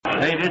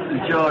Hey, this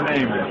is Joe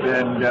Namath,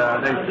 and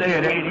they say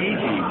it ain't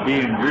easy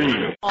being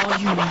green. Are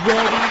you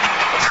ready?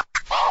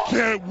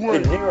 Can't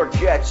wait. The New York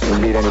Jets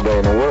can beat anybody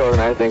in the world,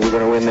 and I think we're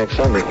going to win next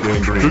Sunday.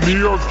 The New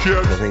York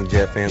Jets. I think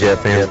Jet fans are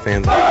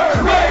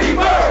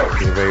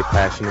very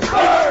passionate.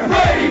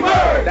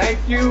 Thank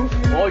you,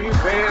 all you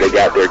fans. They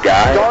got their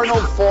guy.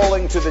 Darnold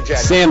falling to the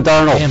Jets. Sam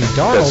Darnold.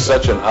 That's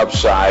such an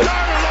upside.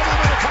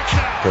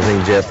 I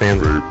think Jet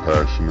fans are very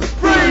passionate.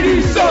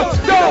 Brady sucks.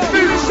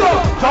 Dolphins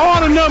suck. To all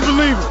the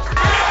non-believers.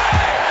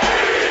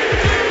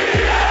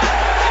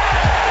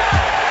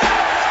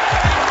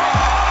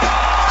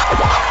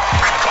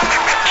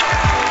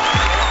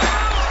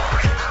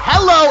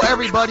 Hello,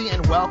 everybody,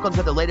 and welcome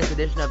to the latest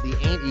edition of the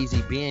Ain't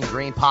Easy Being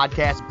Green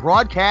podcast,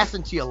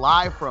 broadcasting to you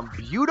live from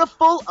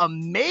beautiful,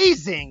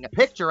 amazing,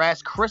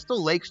 picturesque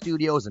Crystal Lake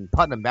Studios in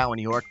Putnam Valley,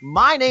 New York.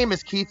 My name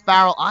is Keith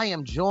Farrell. I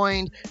am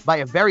joined by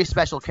a very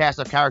special cast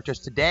of characters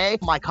today.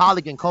 My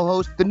colleague and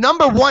co-host, the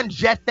number one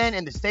Jet fan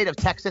in the state of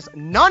Texas,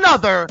 none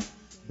other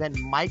than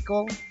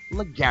Michael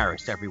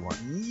Lagaris, everyone.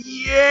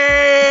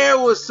 Yeah,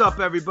 what's up,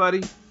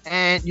 everybody?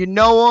 And you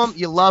know him,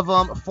 you love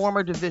him,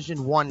 former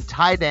Division I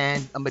tight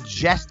end, a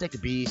majestic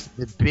beast,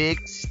 the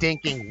big,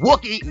 stinking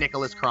Wookiee,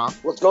 Nicholas Crump.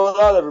 What's going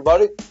on,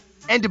 everybody?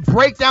 And to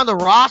break down the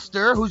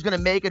roster, who's going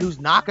to make it, who's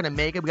not going to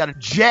make it, we got a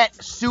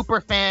Jet super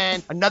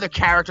fan, another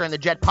character in the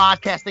Jet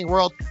podcasting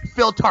world,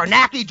 Phil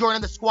Tarnacki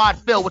joining the squad.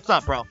 Phil, what's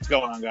up, bro? What's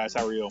going on, guys?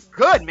 How are you?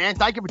 Good, man.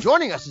 Thank you for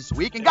joining us this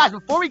week. And guys,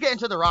 before we get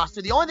into the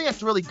roster, the only thing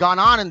that's really gone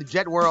on in the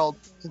Jet world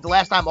since the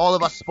last time all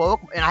of us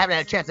spoke, and I haven't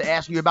had a chance to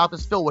ask you about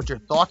this, Phil, what your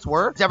thoughts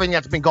were. It's everything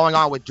that's been going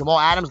on with Jamal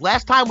Adams.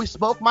 Last time we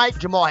spoke, Mike,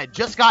 Jamal had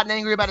just gotten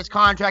angry about his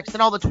contract,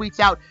 sent all the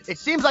tweets out. It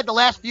seems like the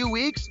last few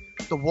weeks,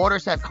 the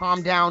waters have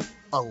calmed down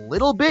a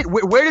little bit.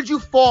 Where did you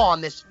fall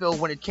on this, Phil,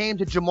 when it came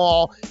to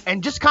Jamal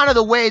and just kind of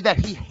the way that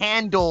he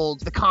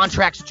handled the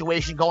contract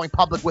situation, going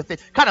public with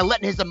it, kind of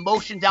letting his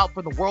emotions out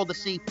for the world to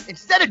see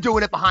instead of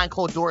doing it behind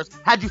closed doors?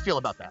 How'd you feel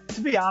about that? To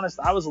be honest,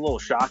 I was a little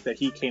shocked that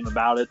he came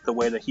about it the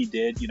way that he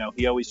did. You know,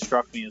 he always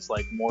struck me as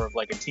like more of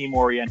like a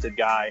team-oriented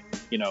guy.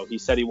 You know, he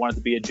said he wanted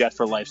to be a Jet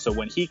for life. So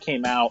when he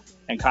came out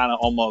and kind of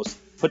almost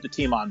put the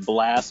team on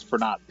blast for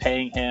not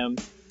paying him,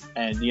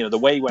 and, you know, the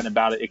way he went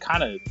about it, it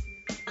kind of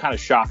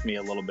shocked me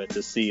a little bit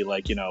to see,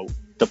 like, you know,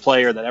 the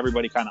player that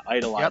everybody kind of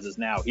idolizes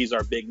now. He's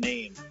our big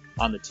name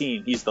on the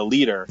team. He's the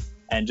leader.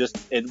 And just,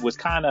 it was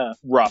kind of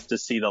rough to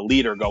see the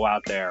leader go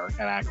out there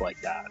and act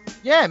like that.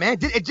 Yeah, man.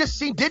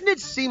 Didn't it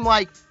seem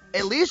like,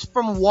 at least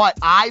from what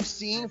I've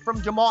seen from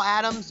Jamal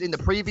Adams in the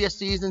previous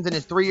seasons in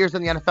his 3 years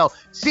in the NFL,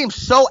 seems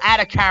so out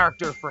of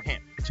character for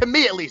him. To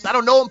me, at least. I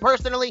don't know him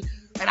personally,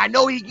 and I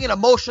know he can get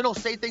emotional,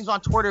 say things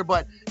on Twitter,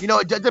 but, you know,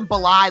 it doesn't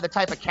belie the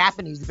type of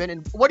captain he's been.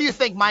 And what do you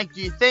think, Mike?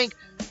 Do you think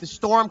the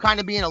Storm kind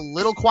of being a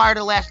little quieter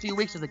the last few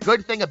weeks is a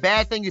good thing, a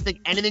bad thing? You think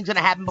anything's going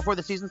to happen before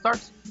the season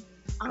starts?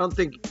 I don't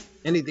think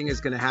anything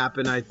is going to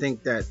happen. I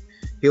think that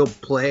he'll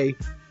play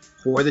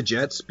for the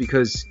Jets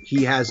because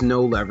he has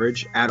no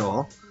leverage at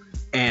all.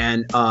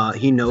 And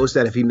he knows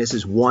that if he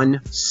misses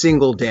one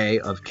single day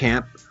of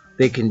camp,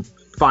 they can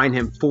fine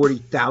him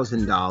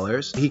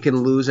 $40,000. He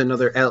can lose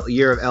another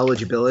year of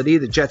eligibility.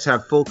 The Jets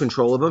have full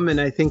control of him, and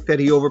I think that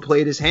he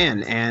overplayed his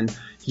hand. And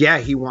yeah,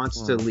 he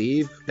wants to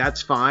leave.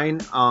 That's fine.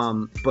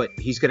 But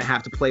he's going to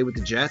have to play with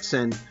the Jets.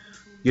 And,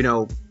 you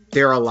know,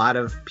 there are a lot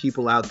of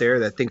people out there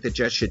that think the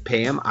Jets should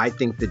pay him. I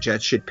think the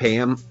Jets should pay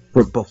him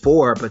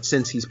before, but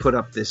since he's put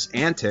up this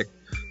antic,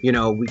 you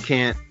know, we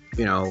can't,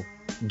 you know,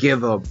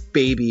 give a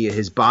baby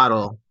his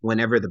bottle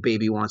whenever the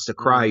baby wants to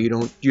cry. You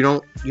don't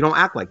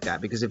act like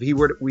that, because if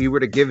we were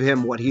to give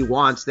him what he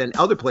wants, then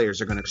other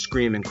players are going to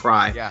scream and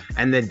cry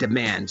and then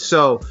demand.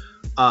 So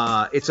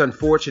it's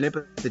unfortunate,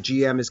 but the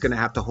GM is going to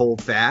have to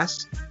hold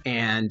fast.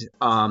 And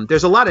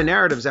there's a lot of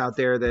narratives out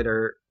there that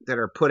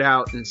are put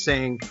out and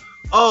saying,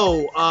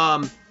 you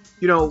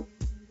know,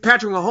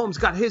 Patrick Mahomes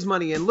got his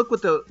money, and look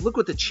what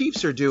the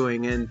Chiefs are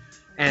doing,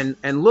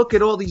 and look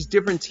at all these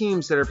different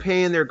teams that are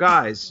paying their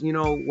guys. You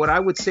know, what I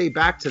would say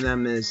back to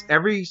them is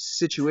every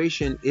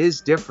situation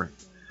is different.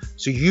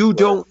 So you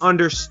don't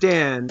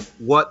understand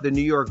what the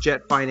New York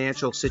Jet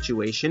financial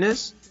situation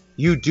is.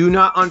 You do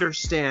not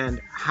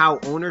understand how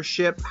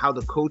ownership, how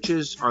the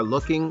coaches are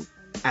looking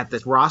at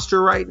the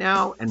roster right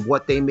now and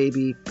what they may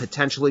be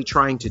potentially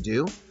trying to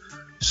do.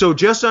 So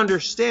just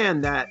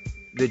understand that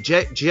the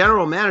Jet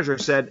general manager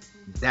said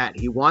that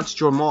he wants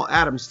Jamal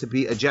Adams to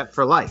be a Jet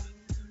for life.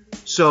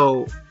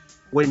 So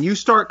when you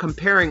start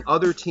comparing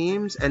other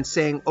teams and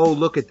saying, oh,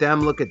 look at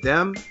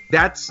them,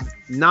 that's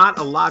not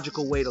a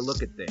logical way to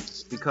look at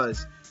things,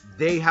 because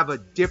they have a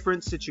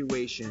different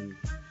situation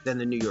than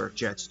the New York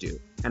Jets do.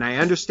 And I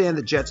understand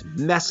the Jets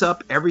mess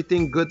up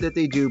everything good that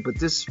they do, but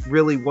this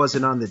really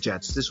wasn't on the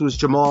Jets. This was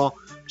Jamal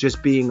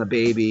just being a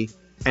baby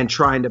and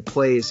trying to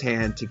play his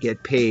hand to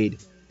get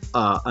paid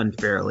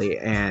unfairly.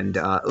 And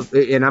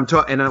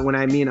when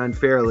I mean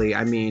unfairly,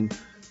 I mean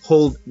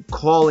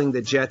calling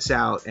the Jets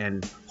out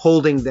and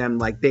holding them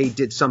like they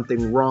did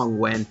something wrong,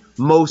 when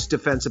most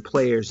defensive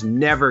players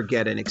never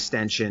get an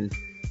extension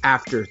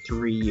after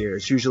 3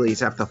 years. Usually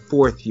it's after the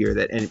 4th year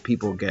that any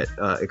people get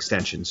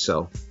extensions.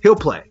 So he'll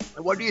play.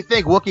 What do you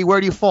think, Wookie? Where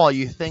do you fall?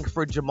 You think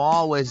for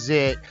Jamal, was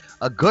it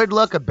a good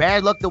look, a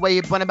bad look, the way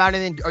he went about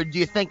it, or do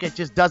you think it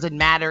just doesn't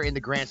matter in the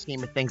grand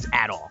scheme of things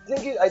at all? I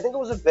think it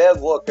was a bad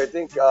look. I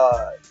think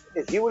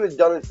if he would have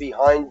done it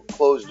behind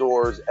closed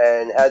doors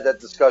and had that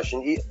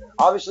discussion, he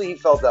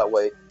felt that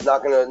way.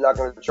 Not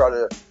gonna try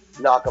to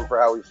knock him for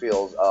how he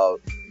feels.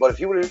 But if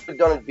he would have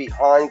done it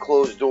behind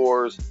closed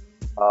doors,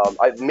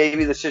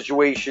 maybe the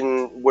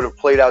situation would have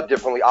played out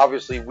differently.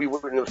 Obviously, we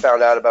wouldn't have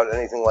found out about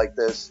anything like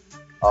this.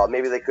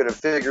 Maybe they could have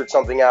figured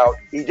something out.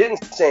 He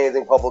didn't say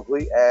anything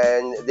publicly,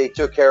 and they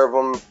took care of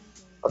him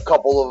a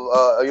couple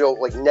of,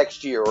 like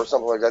next year or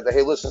something like that.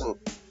 Hey, listen,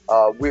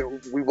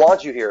 we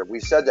want you here. We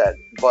said that,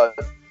 but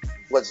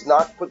let's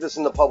not put this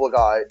in the public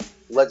eye.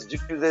 Let's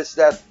do this,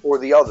 that, or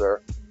the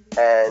other.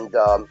 And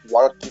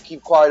why don't you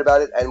keep quiet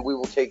about it, and we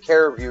will take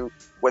care of you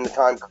when the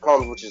time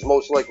comes, which is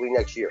most likely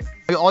next year.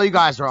 All you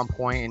guys are on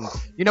point,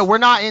 and we're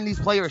not in these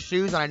players'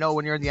 shoes, and I know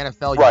when you're in the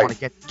NFL, you want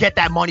to get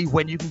that money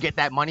when you can get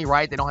that money,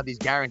 right? They don't have these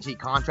guaranteed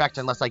contracts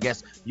unless, I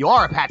guess, you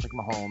are a Patrick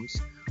Mahomes.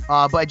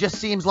 But it just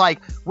seems like,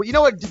 you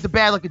know what the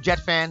bad look of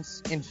Jet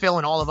fans, and Phil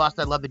and all of us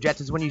that love the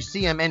Jets, is when you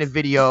see him in a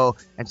video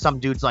and some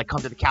dude's like,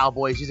 come to the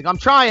Cowboys. He's like, I'm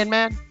trying,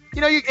 man.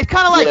 It's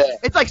kind of like,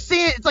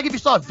 it's like if you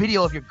saw a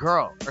video of your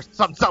girl or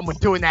something was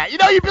doing that.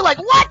 You'd be like,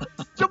 what?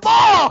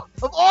 Jamal,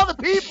 of all the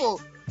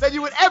people that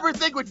you would ever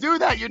think would do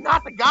that, you're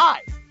not the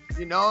guy.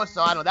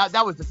 So I don't know.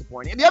 That was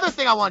disappointing. And the other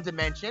thing I wanted to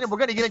mention, and we're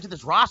going to get into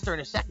this roster in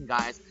a second,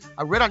 guys.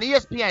 I read on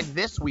ESPN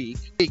this week,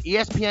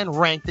 ESPN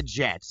ranked the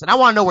Jets. And I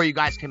want to know where you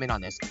guys came in on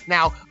this.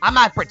 Now, I'm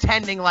not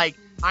pretending like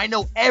I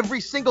know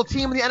every single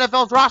team in the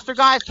NFL's roster,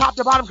 guys, top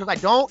to bottom, because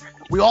I don't.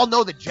 We all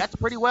know the Jets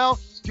pretty well.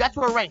 Jets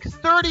were ranked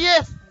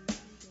 30th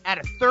out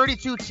of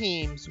 32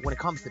 teams when it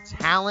comes to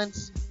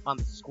talents on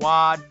the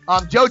squad.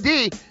 Joe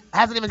D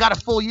hasn't even got a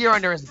full year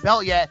under his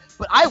belt yet,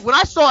 but when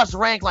I saw us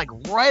rank like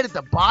right at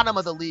the bottom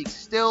of the league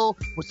still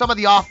with some of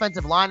the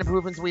offensive line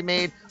improvements we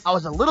made, I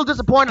was a little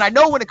disappointed. I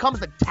know when it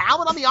comes to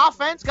talent on the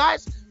offense,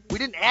 guys, we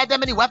didn't add that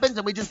many weapons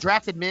and we just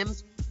drafted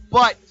Mims,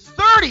 but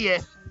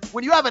 30th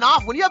when you have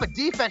a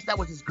defense that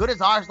was as good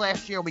as ours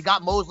last year, we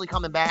got Mosley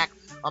coming back.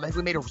 I think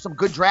we made some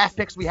good draft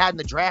picks we had in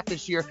the draft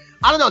this year.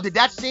 I don't know. Does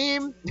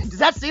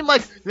that seem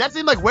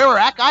like where we're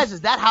at, guys?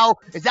 Is that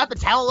the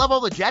talent level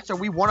of the Jets? Are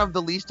we one of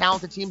the least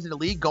talented teams in the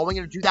league going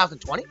into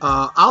 2020?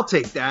 I'll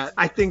take that.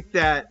 I think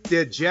that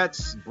the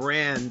Jets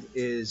brand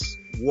is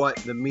what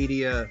the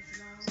media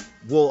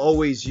will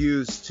always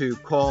use to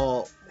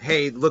call,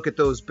 hey, look at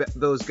those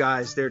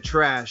guys. They're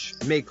trash.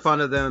 Make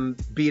fun of them.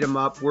 Beat them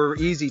up. We're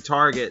easy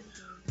target.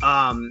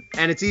 And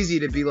it's easy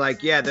to be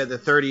like, yeah, they're the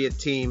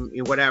 30th team,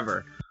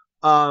 whatever.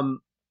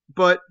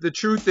 But the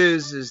truth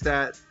is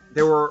that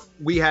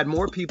we had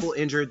more people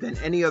injured than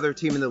any other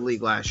team in the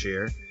league last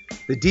year.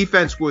 The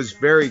defense was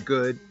very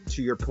good,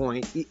 to your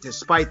point,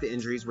 despite the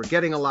injuries. We're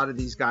getting a lot of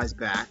these guys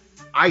back.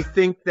 I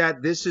think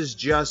that this is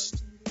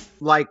just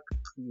like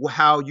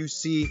how you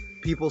see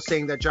people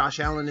saying that Josh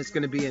Allen is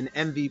going to be an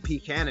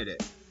MVP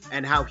candidate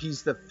and how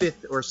he's the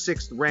 5th or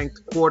 6th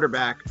ranked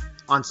quarterback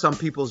on some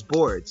people's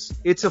boards.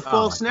 It's a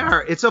false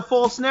narrative. It's a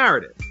false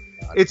narrative.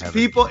 It's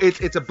people.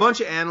 It's a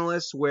bunch of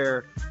analysts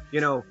where,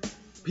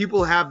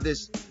 people have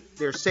this.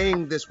 They're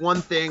saying this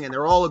one thing and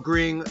they're all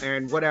agreeing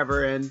and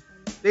whatever, and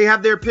they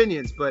have their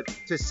opinions. But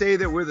to say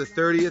that we're the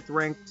 30th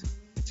ranked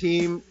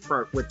team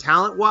with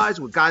talent wise,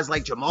 with guys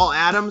like Jamal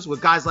Adams, with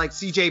guys like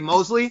C.J.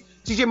 Mosley.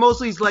 C.J.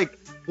 Mosley's like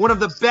one of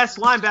the best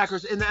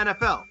linebackers in the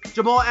NFL.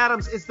 Jamal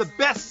Adams is the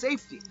best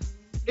safety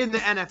in the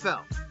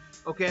NFL.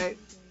 Okay,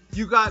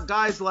 you got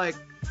guys like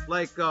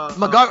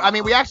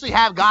McGovern. We actually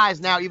have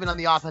guys now, even on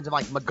the offensive,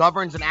 like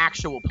McGovern's an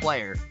actual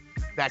player.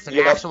 That's an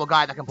actual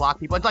guy that can block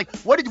people. It's like,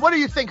 what do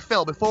you think,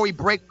 Phil, before we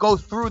go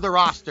through the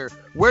roster?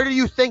 Where do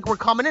you think we're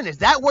coming in? Is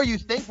that where you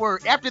think we're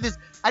after this?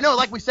 I know,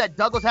 like we said,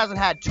 Douglas hasn't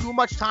had too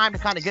much time to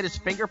kind of get his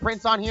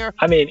fingerprints on here.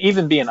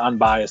 Even being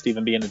unbiased,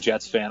 even being a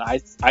Jets fan,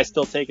 I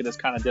still take it as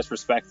kind of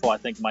disrespectful. I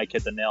think Mike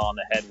hit the nail on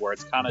the head where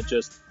it's kind of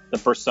just the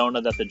persona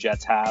that the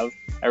Jets have.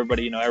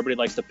 Everybody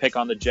likes to pick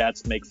on the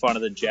Jets, make fun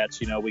of the Jets.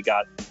 We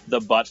got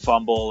the butt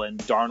fumble and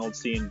Darnold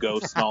seeing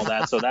ghosts and all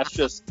that. So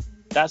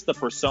that's the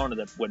persona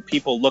that when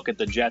people look at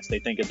the Jets, they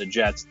think of the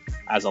Jets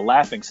as a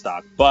laughing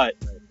stock. But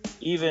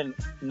even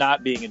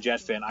not being a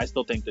Jets fan, I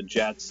still think the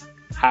Jets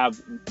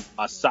have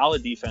a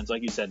solid defense.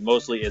 Like you said,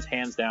 Mosley is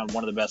hands down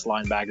one of the best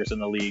linebackers in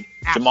the league.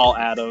 Absolutely. Jamal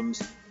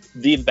Adams,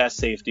 the best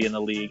safety in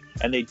the league.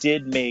 And they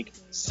did make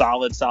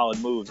solid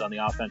moves on the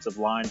offensive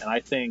line. And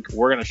I think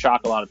we're going to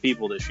shock a lot of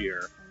people this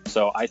year.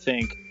 So I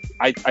think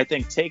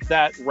take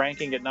that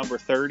ranking at number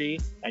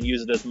 30 and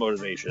use it as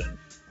motivation.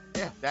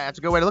 Yeah, that's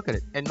a good way to look at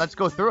it. And let's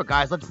go through it,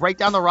 guys. Let's break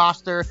down the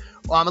roster.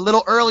 A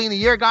little early in the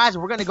year, guys,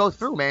 and we're going to go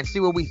through, man, see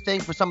what we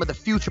think for some of the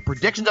future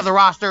predictions of the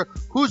roster,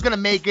 who's going to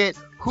make it,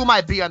 who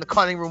might be on the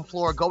cutting room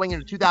floor going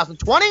into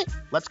 2020.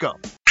 Let's go.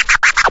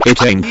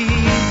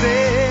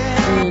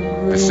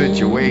 The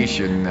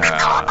situation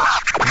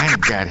kind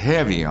of got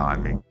heavy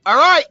on me. All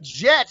right,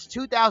 Jets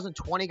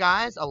 2020,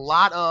 guys. A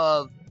lot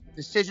of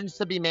decisions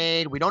to be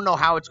made. We don't know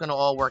how it's going to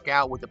all work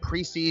out with the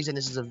preseason.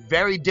 This is a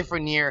very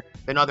different year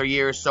than other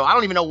years, so I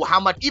don't even know how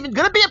much even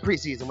going to be a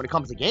preseason when it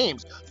comes to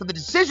games. So the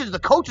decisions the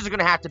coaches are going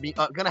to have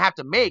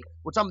to make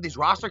with some of these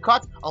roster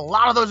cuts, a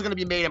lot of those are going to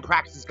be made in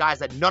practice, guys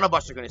that none of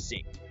us are going to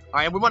see. All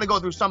right, and we want to go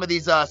through some of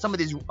these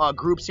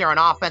groups here on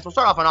offense. We'll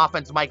start off on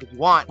offense, Mike, if you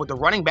want, with the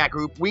running back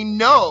group. We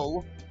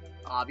know,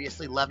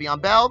 obviously,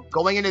 Le'Veon Bell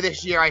going into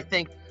this year. I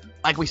think,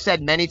 like we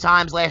said many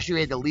times last year,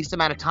 he had the least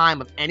amount of time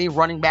of any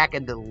running back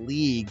in the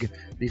league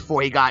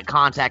before he got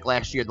contact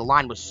last year. The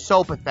line was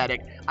so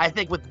pathetic. I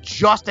think with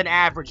just an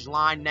average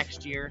line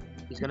next year,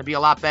 he's going to be a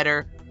lot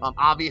better.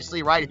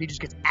 Obviously, right, if he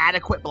just gets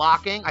adequate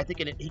blocking, I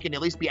think he can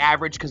at least be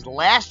average, because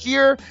last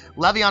year,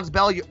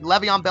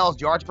 Le'Veon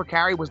Bell's yards per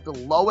carry was the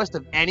lowest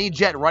of any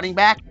Jet running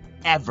back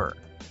ever.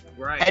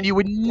 Right. And you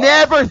would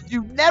never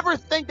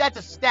think that's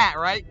a stat,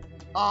 right?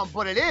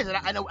 But it is. And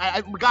I know,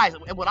 guys,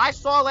 and what I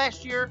saw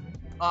last year,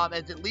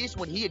 is at least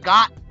when he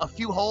got a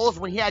few holes,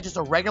 when he had just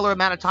a regular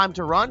amount of time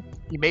to run,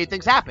 he made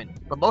things happen.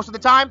 But most of the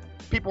time,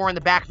 people were in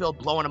the backfield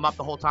blowing him up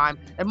the whole time.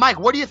 And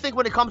Mike, what do you think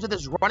when it comes to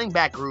this running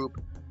back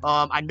group?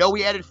 I know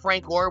we added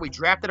Frank Gore. We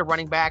drafted a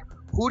running back.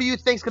 Who do you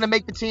think is going to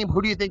make the team?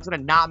 Who do you think is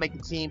going to not make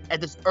the team at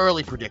this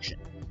early prediction?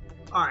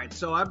 All right,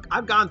 so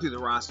I've gone through the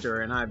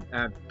roster, and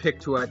I've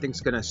picked who I think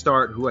is going to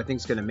start, who I think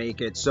is going to make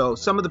it. So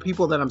some of the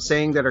people that I'm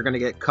saying that are going to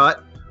get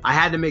cut, I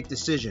had to make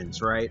decisions,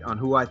 right, on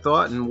who I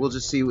thought, and we'll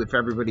just see if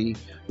everybody,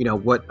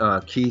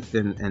 what Keith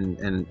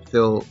and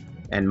Phil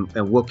and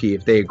Wookie,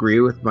 if they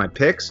agree with my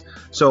picks.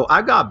 So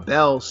I got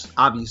Bell,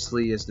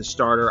 obviously, as the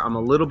starter. I'm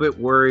a little bit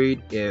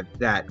worried if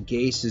that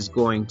Gase is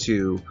going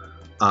to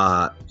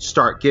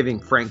start giving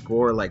Frank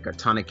Gore like a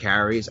ton of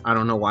carries. I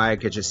don't know why I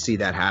could just see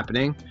that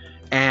happening.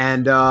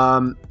 And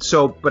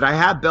but I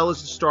have Bell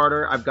as the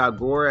starter. I've got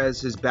Gore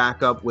as his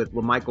backup with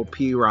LaMichael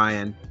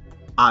Pirine,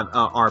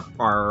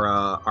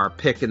 our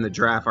pick in the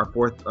draft, our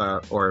fourth,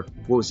 or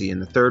what was he, in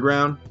the third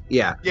round?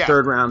 Yeah.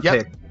 Third round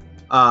pick.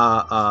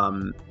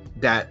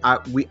 That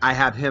I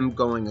have him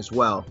going as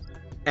well,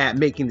 at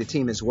making the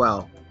team as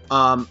well.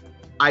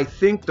 I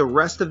think the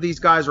rest of these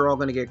guys are all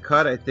going to get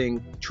cut. I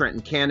think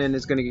Trenton Cannon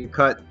is going to get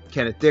cut.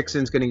 Kenneth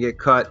Dixon's going to get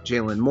cut.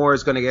 Jalen Moore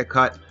is going to get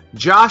cut.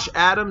 Josh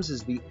Adams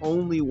is the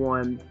only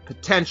one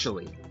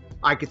potentially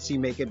I could see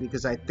make it,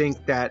 because I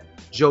think that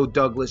Joe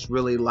Douglas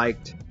really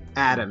liked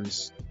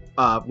Adams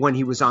when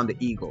he was on the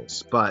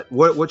Eagles. But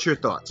what's your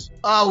thoughts?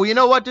 Well, you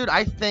know what, dude?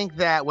 I think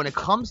that when it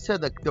comes to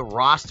the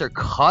roster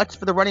cuts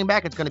for the running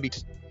back, it's going to be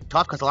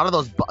tough, because a lot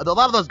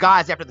of those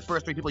guys, after the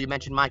first three people you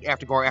mentioned, Mike,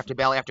 after Gore, after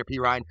Bell, after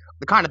Pirine,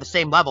 they're kind of the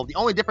same level. The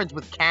only difference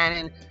with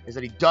Cannon is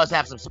that he does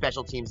have some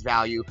special teams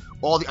value.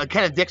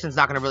 Kenneth Dixon's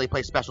not going to really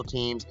play special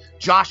teams.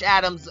 Josh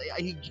Adams,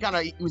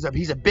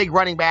 he's a big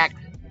running back.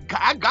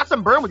 Got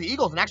some burn with the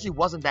Eagles and actually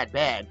wasn't that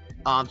bad.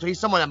 So he's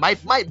someone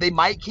that they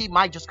might keep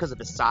Mike just because of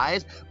his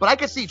size. But I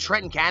could see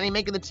Trenton Cannon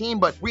making the team.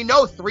 But we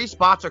know 3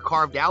 spots are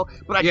carved out.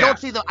 But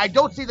I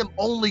don't see them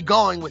only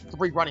going with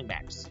 3 running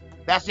backs.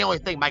 That's the only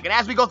thing, Mike. And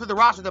as we go through the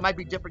roster, there might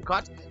be different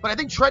cuts. But I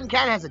think Trenton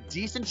Cannon has a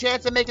decent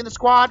chance of making the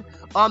squad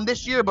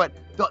this year. But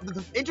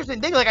the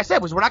interesting thing, like I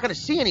said, was we're not going to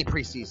see any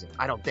preseason,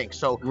 I don't think.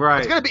 So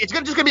right. It's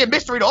just gonna be a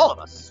mystery to all of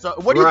us. So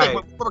what do you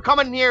think? We're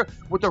coming in here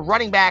with the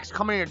running backs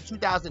coming in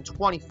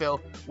 2020, Phil.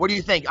 What do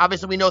you think?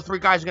 Obviously, we know 3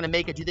 guys are going to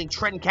make it. Do you think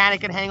Trenton Cannon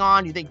can hang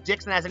on? Do you think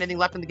Dixon has anything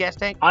left in the gas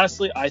tank?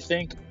 Honestly, I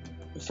think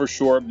for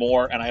sure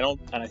Moore, and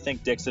I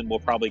think Dixon will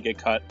probably get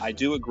cut. I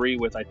do agree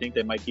with, I think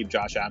they might keep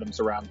Josh Adams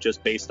around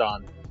just based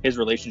on his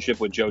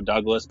relationship with Joe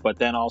Douglas, but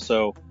then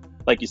also,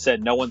 like you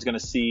said, no one's going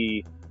to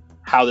see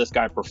how this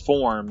guy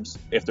performs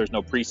if there's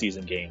no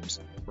preseason games.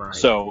 Right.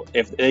 So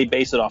if they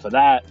base it off of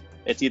that,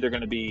 it's either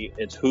going to be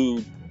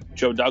who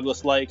Joe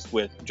Douglas likes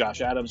with Josh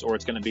Adams, or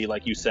it's going to be,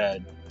 like you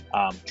said,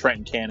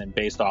 Trenton Cannon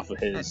based off of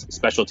his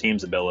special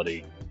teams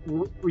ability.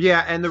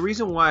 Yeah, and the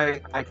reason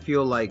why I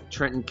feel like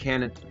Trenton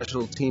Cannon's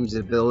special teams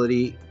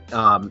ability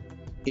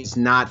is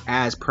not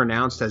as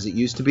pronounced as it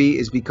used to be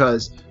is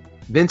because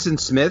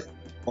Vincent Smith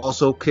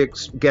also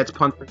gets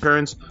punt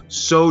returns.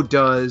 So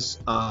does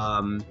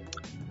Braxton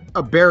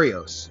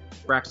Berrios.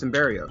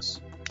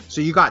 So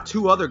you got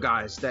 2 other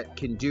guys that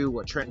can do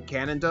what Trenton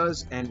Cannon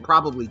does and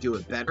probably do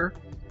it better.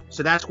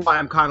 So that's why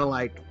I'm kind of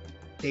like,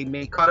 they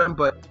may cut him,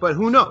 but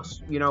who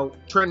knows?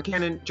 Trenton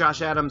Cannon,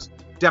 Josh Adams,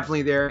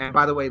 definitely there. And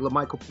by the way,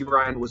 LaMichael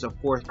Pirine was a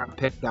 4th round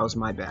pick. That was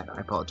my bad.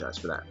 I apologize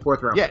for that.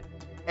 4th round pick.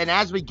 And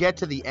as we get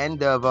to the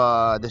end of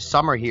the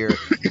summer here,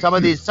 some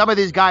of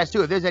these guys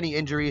too, if there's any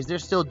injuries,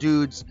 there's still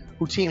dudes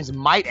who teams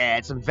might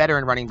add, some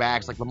veteran running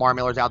backs like Lamar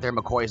Miller's out there,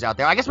 McCoy's out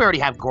there. I guess we already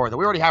have Gore, though.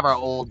 We already have our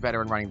old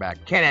veteran running back.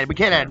 We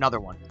can't add another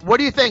one. What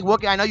do you think,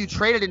 Wookie? I know you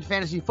traded in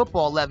fantasy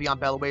football Le'Veon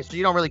Bell away, so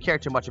you don't really care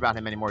too much about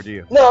him anymore, do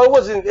you? No, it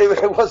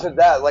wasn't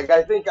that. Like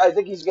I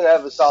think he's gonna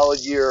have a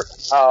solid year.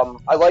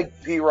 I like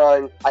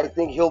Pirine. I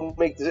think he'll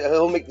make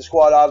the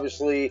squad.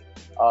 Obviously,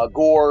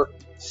 Gore,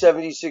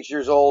 76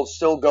 years old,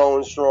 still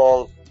going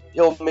strong.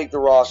 He'll make the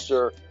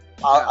roster.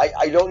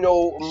 I don't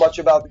know much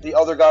about the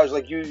other guys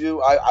like you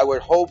do. I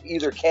would hope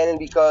either Cannon,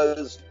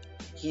 because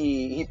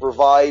he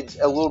provides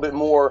a little bit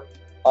more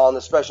on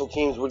the special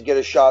teams would get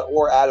a shot,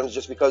 or Adams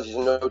just because he's a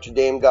Notre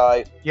Dame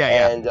guy.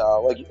 Yeah. And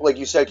like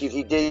you said, Keith,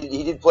 he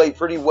did play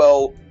pretty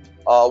well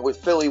with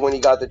Philly when he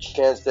got the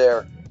chance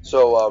there.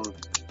 So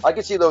I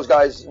could see those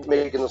guys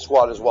making the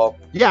squad as well.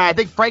 Yeah, I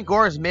think Frank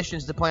Gore's mission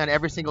is to play on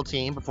every single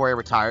team before he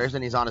retires,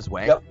 and he's on his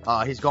way.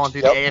 Yep. He's going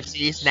through the AFC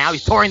East now.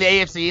 He's touring the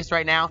AFC East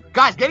right now.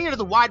 Guys, getting into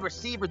the wide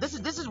receiver, this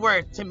is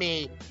where, to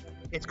me,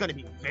 it's going to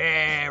be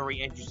very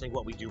interesting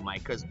what we do, Mike,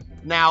 because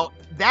now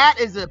that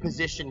is a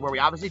position where we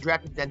obviously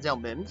drafted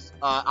Denzel Mims.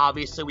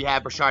 Obviously, we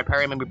have Rashard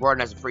Perriman. We brought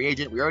in as a free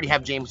agent. We already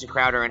have Jameson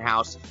Crowder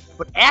in-house.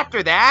 But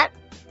after that,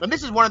 and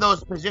this is one of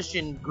those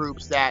position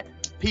groups that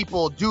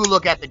people do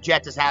look at the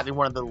Jets as having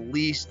one of the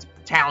least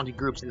talented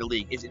groups in the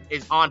league.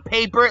 Is on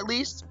paper, at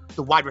least,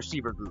 the wide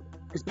receiver group.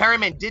 Because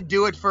Perriman did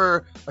do it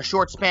for a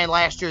short span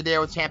last year there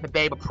with Tampa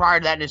Bay, but prior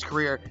to that in his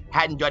career,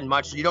 hadn't done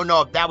much. So you don't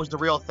know if that was the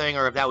real thing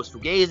or if that was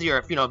Fugazi or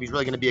if he's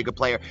really going to be a good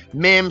player.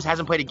 Mims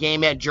hasn't played a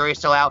game yet. Jury's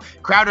still out.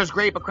 Crowder's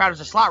great, but Crowder's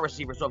a slot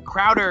receiver. So if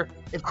Crowder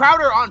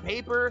on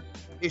paper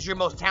is your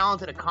most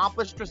talented,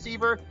 accomplished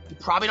receiver, you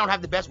probably don't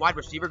have the best wide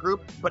receiver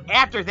group. But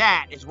after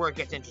that is where it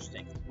gets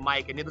interesting,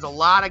 Mike. And there's a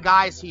lot of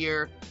guys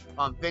here.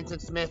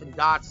 Vincent Smith and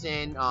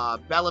Dotson,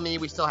 Bellamy,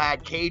 we still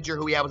had Cager,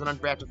 who we had was an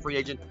undrafted free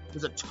agent.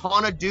 There's a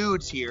ton of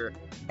dudes here,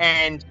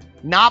 and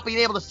not being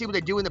able to see what they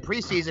do in the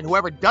preseason,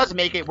 whoever does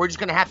make it, we're just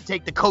going to have to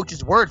take the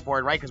coach's word for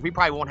it, right? Because we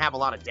probably won't have a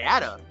lot of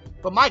data.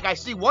 But, Mike, I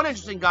see one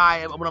interesting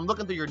guy when I'm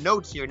looking through your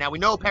notes here. Now, we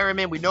know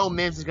Perriman, we know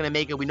Mims is going to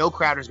make it, we know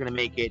Crowder's going to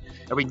make it,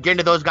 and we can get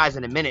into those guys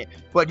in a minute.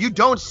 But you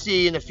don't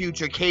see in the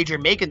future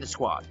Cager making the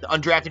squad, the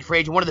undrafted free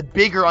agent, one of the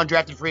bigger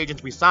undrafted free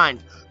agents we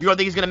signed. You don't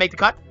think he's going to make the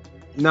cut?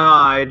 No,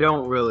 I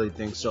don't really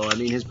think so. I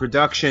mean, his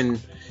production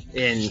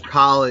in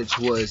college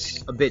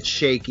was a bit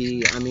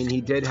shaky. I mean,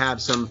 he did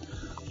have some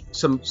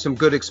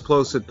good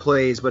explosive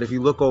plays, but if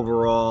you look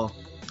overall,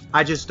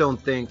 I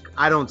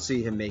don't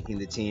see him making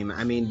the team.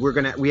 I mean,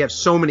 we have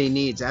so many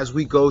needs. As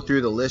we go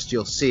through the list,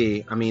 you'll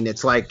see. I mean,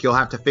 it's like you'll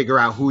have to figure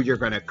out who you're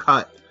going to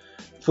cut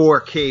for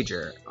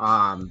Cager.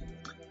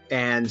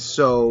 And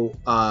so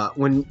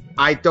when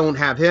I don't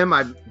have him,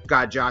 I've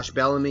got Josh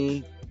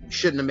Bellamy.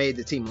 Shouldn't have made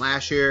the team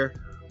last year.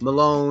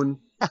 Malone,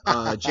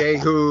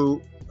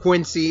 Jehu,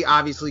 Quincy,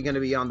 obviously going to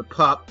be on the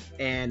pup,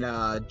 and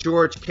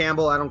George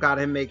Campbell, I don't got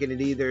him making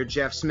it either.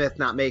 Jeff Smith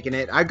not making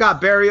it. I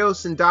got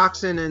Berrios and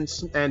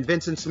Doxson and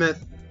Vincent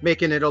Smith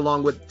making it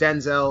along with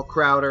Denzel,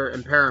 Crowder,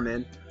 and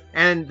Perriman.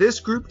 And this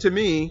group, to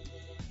me,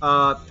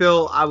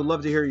 Phil, I would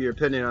love to hear your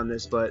opinion on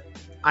this, but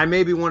I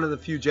may be one of the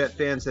few Jet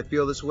fans that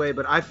feel this way,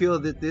 but I feel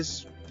that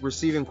this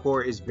receiving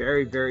core is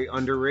very, very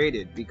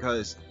underrated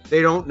because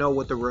they don't know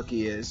what the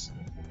rookie is.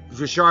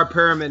 Rashard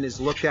Perriman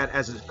is looked at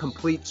as a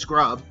complete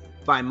scrub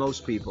by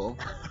most people.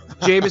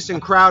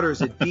 Jamison Crowder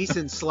is a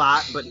decent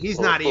slot, but he's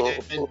not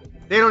even.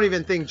 They don't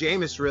even think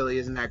Jameis really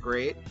isn't that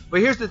great.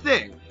 But here's the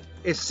thing: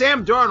 if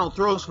Sam Darnold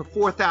throws for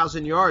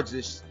 4,000 yards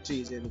this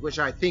season, which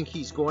I think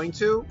he's going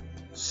to,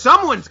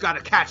 someone's got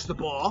to catch the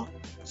ball.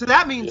 So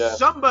that means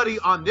somebody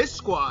on this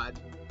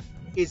squad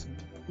is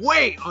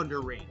way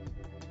underrated.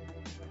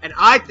 And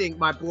I think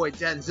my boy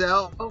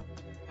Denzel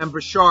and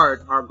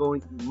Rashard are going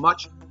to be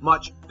much,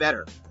 much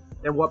better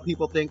than what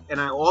people think. And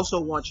I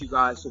also want you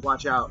guys to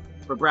watch out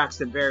for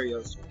Braxton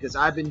Berrios, because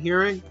I've been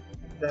hearing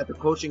that the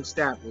coaching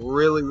staff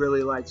really,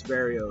 really likes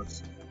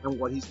Berrios and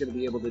what he's going to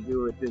be able to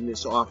do within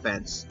this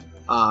offense.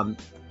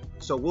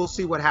 So we'll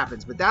see what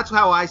happens. But that's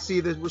how I see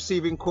the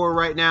receiving core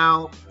right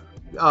now.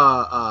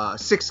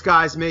 6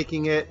 guys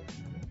making it.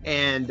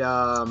 And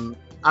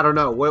I don't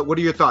know. What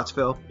are your thoughts,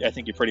 Phil? I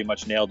think you pretty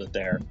much nailed it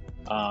there.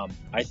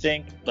 I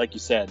think, like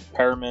you said,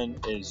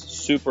 Perriman is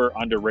super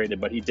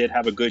underrated, but he did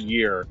have a good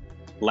year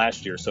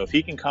last year. So if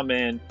he can come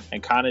in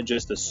and kind of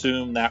just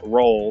assume that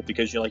role,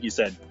 because like you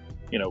said,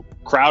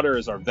 Crowder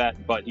is our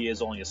vet, but he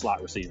is only a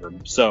slot receiver.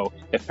 So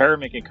if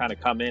Perriman can kind of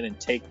come in and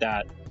take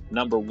that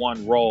number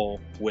one role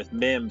with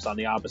Mims on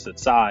the opposite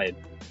side,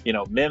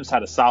 Mims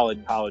had a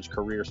solid college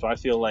career. So I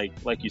feel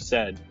like you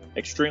said,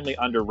 extremely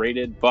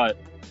underrated. But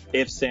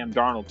if Sam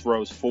Darnold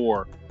throws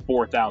for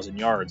 4,000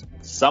 yards,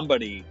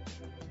 somebody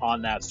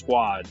on that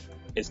squad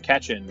is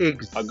catching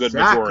a good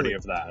majority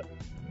of that.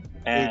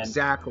 And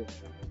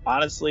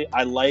honestly,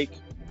 I like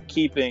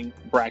keeping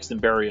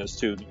Braxton Berrios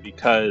too,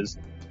 because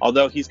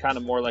although he's kind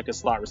of more like a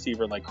slot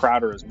receiver like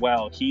Crowder as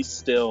well, he's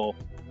still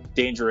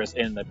dangerous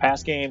in the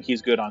pass game.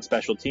 He's good on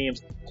special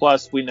teams.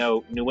 Plus, we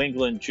know New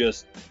England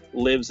just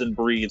lives and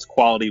breathes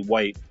quality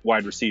white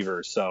wide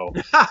receivers. So,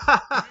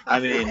 I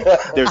mean,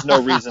 there's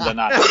no reason to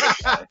not do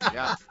it.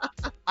 Yeah.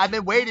 I've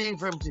been waiting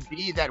for him to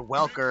be that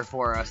Welker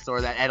for us,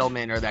 or that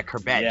Edelman, or that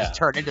Corbett. Just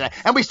turn into that.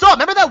 And we saw,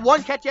 remember that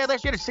one catch he had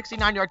last year, a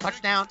 69-yard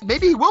touchdown?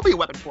 Maybe he will be a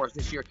weapon for us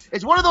this year.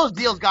 It's one of those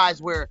deals, guys,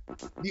 where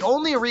the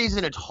only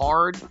reason it's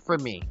hard for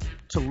me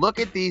to look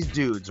at these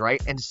dudes,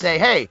 right, and say,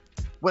 hey,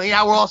 well,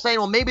 we're all saying,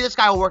 well, maybe this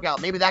guy will work out,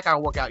 maybe that guy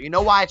will work out. You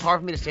know why it's hard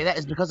for me to say that?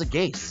 Is because of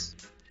Gase.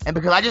 And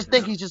because I just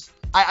think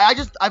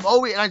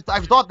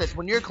I've thought this.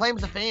 When your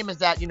claims to fame is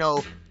that,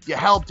 you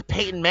helped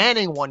Peyton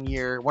Manning one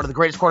year, one of the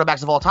greatest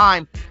quarterbacks of all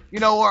time,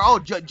 or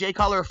Jay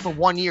Cutler for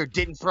 1 year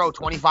didn't throw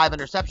 25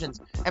 interceptions,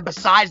 and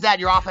besides that,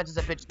 your offense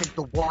has been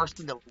the worst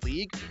in the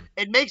league.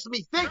 It makes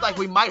me think like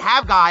we might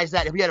have guys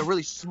that if we had a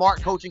really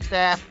smart coaching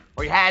staff,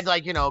 or you had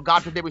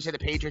God forbid we say the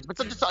Patriots, but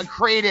some just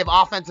creative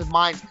offensive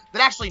minds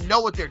that actually know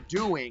what they're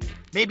doing.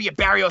 Maybe a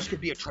Barrios could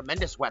be a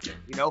tremendous weapon,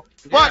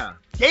 But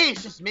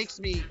Gase just makes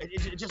me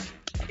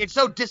it's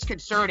so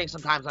disconcerting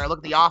sometimes when I look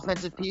at the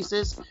offensive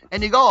pieces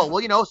and you go,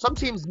 well, some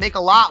teams make a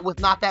lot with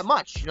not that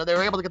much. They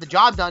were able to get the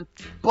job done,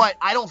 but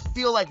I don't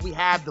feel like we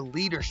have the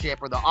leadership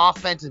or the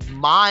offensive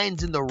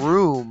minds in the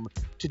room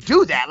to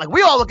do that. Like,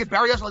 we all look at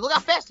Barrios like, look how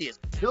fast he is.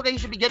 You look like he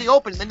should be getting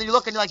open, and then you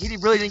look and you're like, he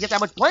really didn't get that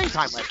much playing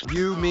time last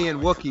year. You, me,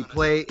 and Wookie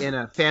play in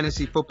a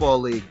fantasy football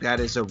league that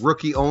is a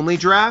rookie-only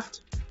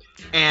draft,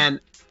 and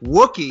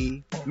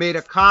Wookie made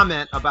a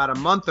comment about a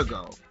month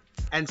ago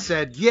and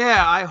said,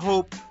 I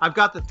hope I've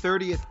got the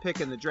 30th pick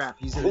in the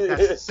draft. That's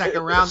the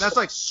second round. That's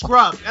like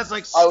scrub. That's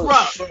like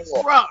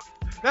scrub.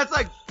 That's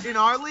like, in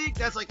our league,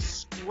 that's like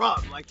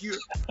scrub. Like you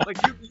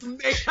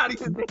may not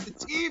even make the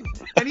team.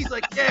 And he's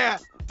like,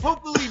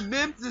 hopefully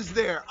Mims is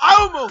there.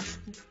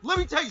 Let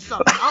me tell you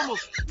something. I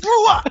almost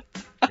threw up.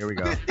 Here we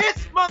go.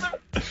 This mother,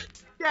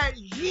 that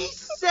he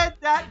said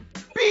that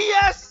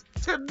BS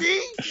to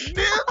me,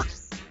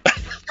 Mims,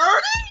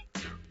 30?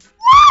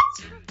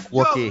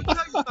 What? Wookie. Yo, let me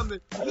tell you something.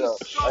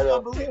 He's so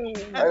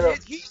unbelievable.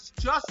 He's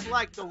just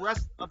like the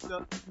rest of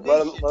the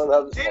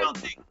nation. They don't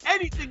think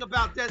anything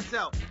about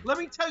Denzel. Let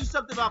me tell you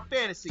something about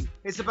fantasy.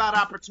 It's about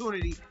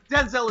opportunity.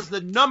 Denzel is the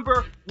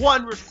number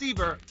 1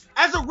 receiver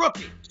as a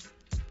rookie.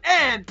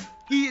 And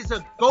he is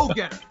a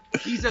go-getter.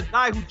 He's a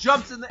guy who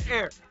jumps in the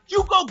air.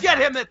 You go get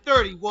him at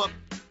 30, Whoop.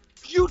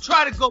 You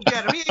try to go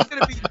get him. He ain't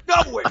going to be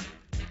nowhere.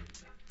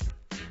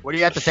 What do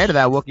you have to say to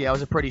that, Wookie? That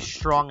was a pretty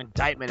strong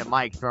indictment of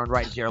Mike thrown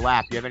right into your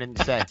lap. Do you have anything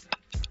to say?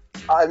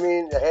 I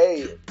mean,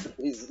 hey,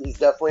 he's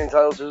definitely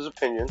entitled to his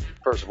opinion,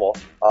 first of all.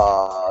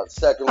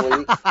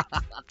 Secondly,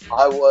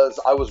 I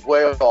was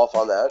way off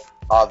on that,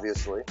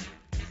 obviously.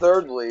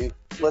 Thirdly,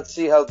 let's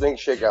see how things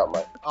shake out,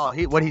 Mike. Oh,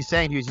 what he's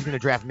saying is he's going to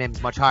draft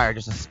Mims much higher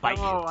just to spite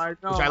you, I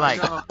know, which I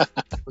like,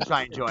 which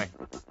I enjoy.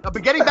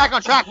 But getting back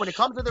on track, when it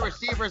comes to the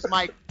receivers,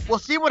 Mike, we'll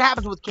see what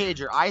happens with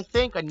Cager. I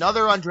think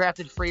another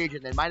undrafted free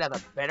agent that might have a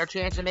better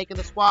chance of making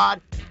the squad,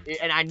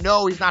 and I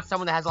know he's not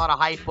someone that has a lot of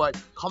hype, but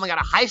coming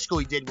out of high school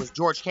he did, was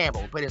George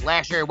Campbell. He played his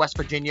last year at West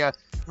Virginia,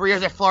 3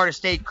 years at Florida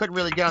State, couldn't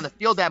really get on the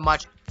field that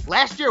much.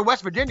 Last year at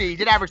West Virginia, he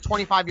did average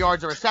 25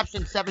 yards a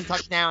reception, 7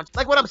 touchdowns.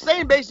 Like, what I'm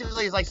saying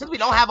basically is, like, since we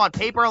don't have on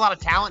paper a lot of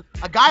talent,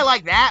 a guy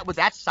like that with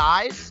that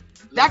size,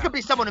 that could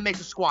be someone who makes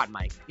a squad,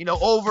 Mike.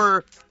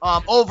 Over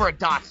a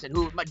Dotson,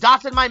 who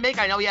Dotson might make.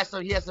 I know he has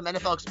some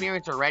NFL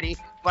experience already,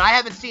 but I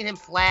haven't seen him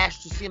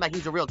flash to seem like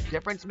he's a real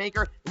difference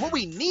maker. And what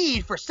we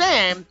need for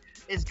Sam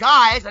is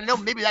guys. I know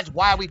maybe that's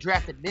why we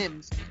drafted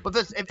Mims, but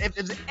if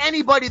there's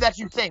anybody that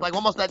you think, like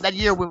almost that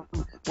year when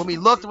we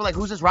looked, we're like,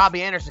 who's this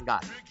Robbie Anderson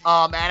guy?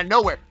 Out of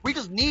nowhere, we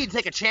just need to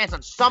take a chance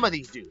on some of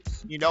these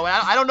dudes. And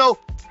I don't know.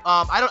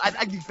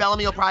 I think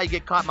Bellamy will probably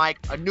get cut,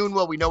 Mike.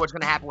 Noonwell, we know what's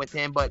going to happen with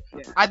him, but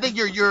I think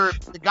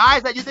the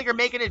guys that you think are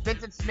making it,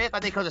 Vincent Smith,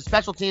 I think because of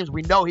special teams,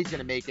 we know he's going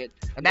to make it,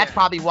 and that's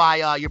probably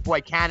why your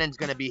boy Cannon's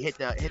going to be hit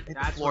the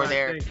floor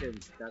there.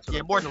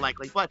 More than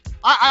likely. But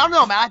I don't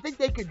know, man. I think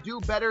they could do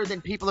better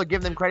than people are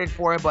giving them credit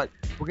for it, but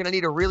we're going to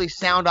need a really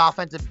sound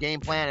offensive game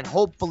plan, and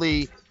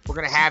hopefully we're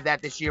going to have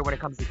that this year when it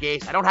comes to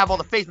Gase. I don't have all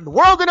the faith in the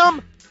world in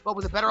him, but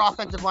with a better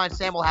offensive line,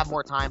 Sam will have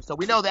more time. So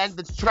we know that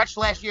the stretch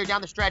last year,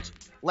 down the stretch,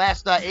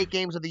 last 8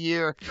 games of the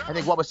year, I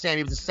think what was Sam?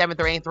 He was the 7th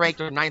or 8th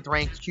ranked or 9th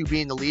ranked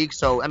QB in the league.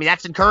 So, I mean,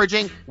 that's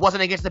encouraging.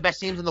 Wasn't against the best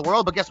teams in the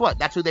world, but guess what?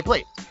 That's who they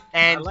played.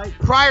 And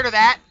prior to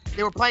that,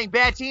 they were playing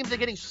bad teams and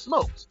getting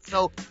smoked.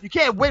 So you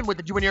can't win when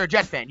you're a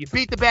Jet fan. You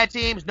beat the bad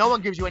teams. No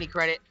one gives you any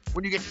credit.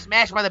 When you get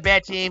smashed by the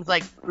bad teams,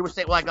 like we were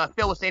saying,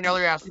 Phil was saying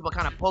earlier, how people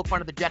kind of poke fun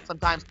of the Jets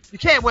sometimes. You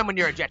can't win when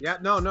you're a Jet fan.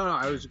 Yeah, no.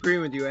 I was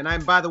agreeing with you.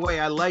 And by the way,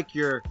 I like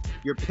your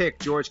pick,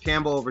 George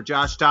Campbell over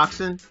Josh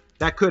Doxson.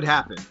 That could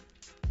happen.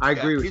 I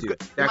agree with you.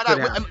 Good. That's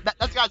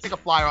got to take a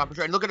flyer on for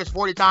sure. And look at his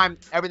 40 time,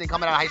 everything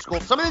coming out of high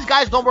school. Some of these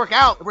guys don't work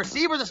out.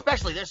 Receivers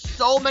especially. There's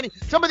so many.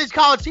 Some of these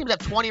college teams have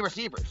 20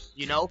 receivers,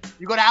 You go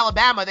to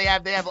Alabama, they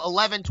have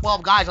 11,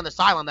 12 guys on the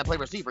sideline that play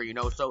receiver,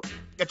 So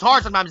it's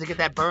hard sometimes to get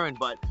that burn.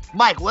 But,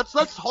 Mike, let's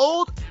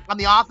hold on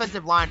the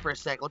offensive line for a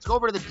second. Let's go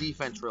over to the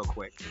defense real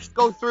quick. Just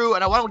go through,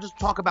 and I want to just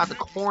talk about the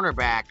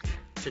cornerback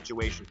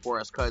situation for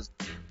us, because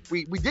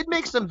we did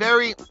make some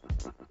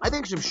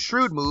some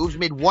shrewd moves. We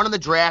made one in the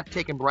draft,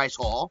 taking Bryce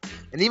Hall.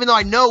 And even though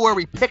I know where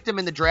we picked him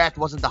in the draft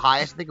wasn't the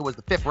highest, I think it was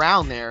the 5th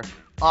round there,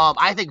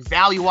 I think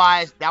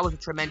value-wise, that was a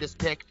tremendous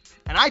pick.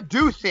 And I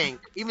do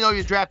think, even though he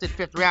was drafted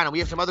 5th round, and we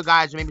have some other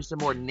guys who maybe some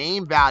more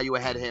name value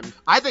ahead of him,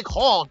 I think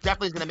Hall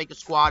definitely is going to make the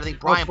squad. I think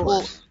Brian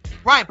Poole,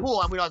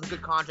 we know has a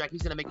good contract.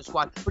 He's going to make the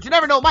squad. But you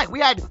never know, Mike.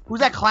 Who's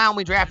that clown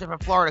we drafted from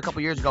Florida a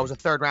couple years ago? It was a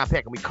 3rd round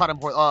pick, and we cut him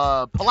for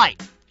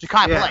Polite.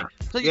 Ja'Kai Polite.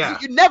 So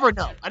you never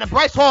know. And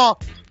Bryce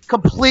Hall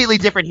completely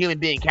different human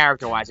being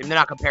character-wise. I mean, they're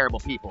not comparable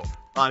people.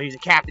 He was a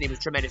captain. He was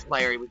a tremendous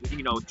player. He was,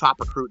 top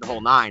recruit, the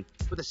whole nine.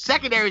 But the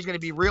secondary is going to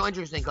be real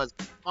interesting because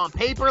on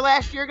paper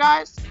last year,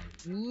 guys,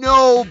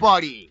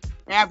 nobody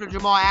after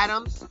Jamal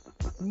Adams.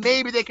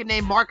 Maybe they could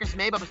name Marcus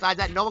May, but besides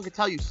that, no one can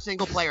tell you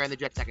single player in the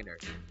Jets secondary.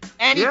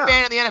 Any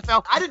fan in the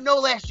NFL, I didn't know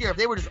last year if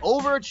they were just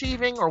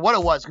overachieving or what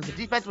it was because the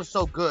defense was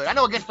so good. I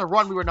know against the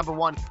run we were number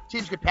one.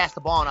 Teams could pass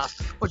the ball on us.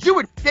 But you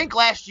would think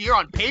last year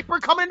on paper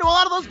coming into a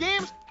lot of those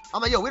games,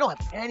 I'm like, we don't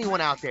have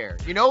anyone out there.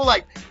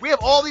 We have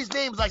all these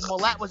names like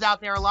Mollett was out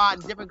there a lot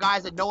and different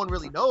guys that no one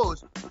really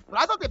knows. But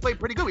I thought they played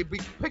pretty good. We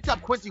picked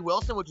up Quincy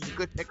Wilson, which is a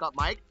good pickup,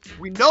 Mike.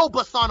 We know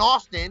Bassan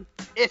Austin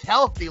is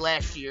healthy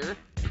last year.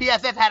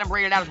 PFF had him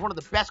rated out as one of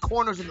the best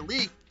corners in the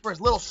league for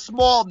his little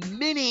small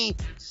mini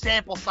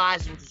sample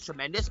size, which is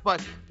tremendous.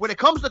 But when it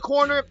comes to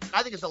corner,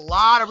 I think it's a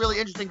lot of really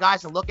interesting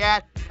guys to look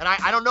at. And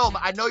I don't know.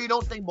 I know you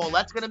don't think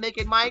Mollett's going to make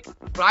it, Mike,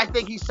 but I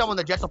think he's someone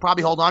the Jets will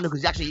probably hold on to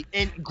because he's actually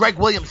in Greg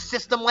Williams'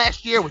 system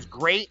last year was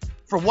great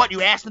for what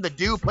you asked him to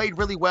do, played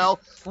really well.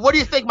 What do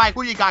you think, Mike?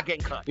 Who do you got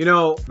getting cut?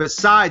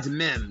 Besides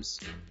Mims,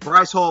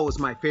 Bryce Hall was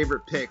my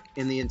favorite pick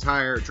in the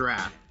entire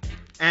draft.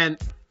 And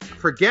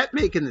forget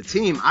making the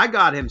team. I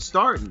got him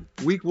starting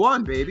week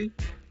 1, baby.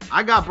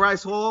 I got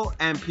Bryce Hall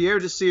and Pierre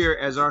Desir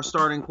as our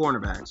starting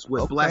cornerbacks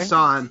with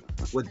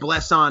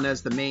Blesson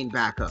as the main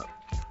backup.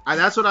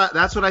 That's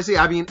what I see.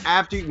 I mean,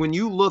 when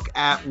you look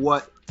at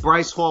what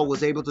Bryce Hall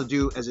was able to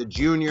do as a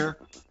junior,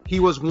 he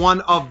was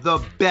one of the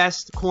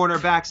best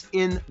cornerbacks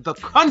in the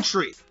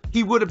country.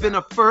 He would have been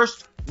a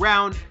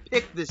first-round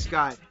pick, this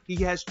guy. He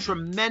has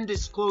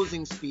tremendous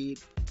closing speed.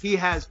 He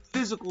has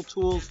physical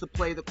tools to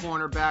play the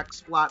cornerback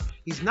spot.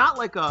 He's not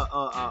like a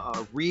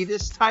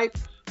Reedus type,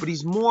 but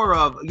he's more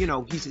of,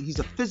 he's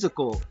a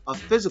physical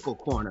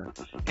corner.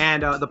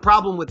 And the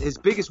problem with his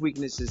biggest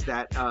weakness is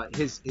that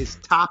his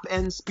top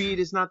end speed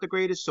is not the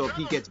greatest. So if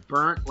he gets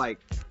burnt,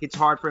 it's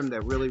hard for him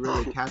to really,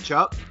 really catch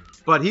up.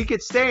 But he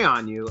could stay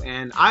on you.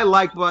 And I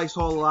like Bryce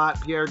Hall a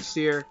lot, Pierre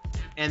Desir.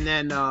 And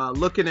then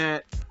looking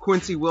at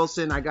Quincy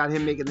Wilson, I got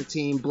him making the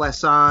team,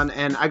 Blesson.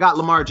 And I got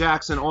Lamar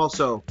Jackson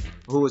also,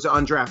 who was an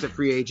undrafted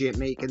free agent,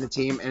 making the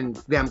team. And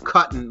them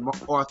cutting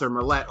Arthur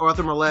Millette.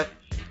 Arthur Millette,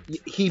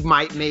 he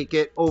might make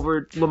it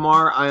over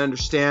Lamar, I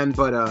understand.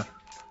 But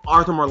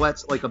Arthur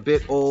Millette's a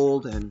bit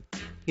old, and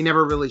he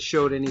never really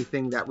showed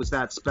anything that was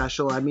that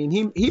special. I mean,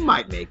 he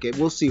might make it.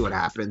 We'll see what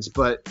happens.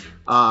 But those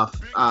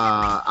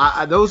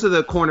are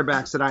the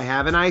cornerbacks that I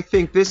have. And I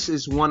think this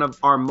is one of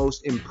our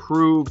most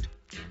improved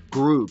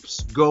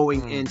groups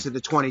going into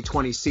the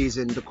 2020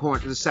 season,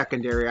 the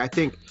secondary. I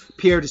think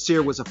Pierre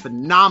Desir was a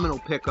phenomenal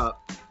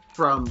pickup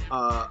from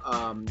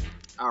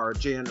our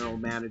general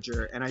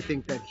manager, and I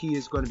think that he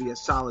is going to be a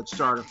solid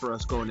starter for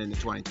us going into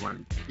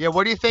 2020. Yeah,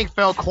 what do you think,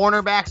 Phil?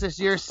 Cornerbacks this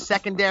year,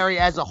 secondary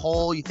as a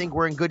whole, you think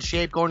we're in good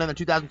shape going into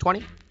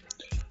 2020?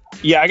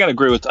 Yeah, I got to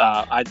agree with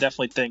I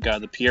definitely think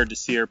the Pierre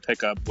Desir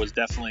pickup was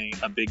definitely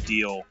a big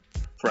deal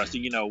for us.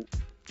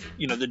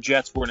 The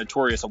Jets were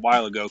notorious a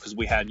while ago because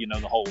we had,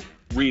 the whole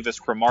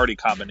Revis-Cromartie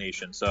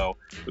combination. So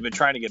we've been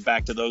trying to get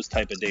back to those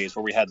type of days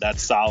where we had that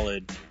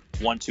solid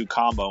 1-2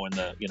 combo in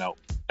the,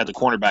 at the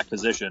cornerback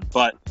position.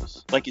 But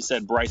like you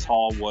said, Bryce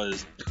Hall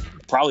was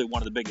probably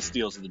one of the biggest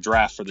steals of the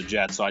draft for the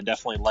Jets. So I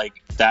definitely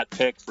like that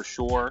pick for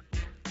sure.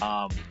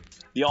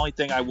 The only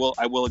thing I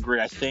will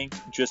agree, I think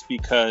just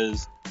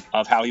because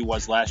of how he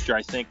was last year,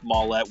 I think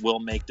Mollett will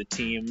make the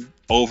team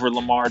over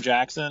Lamar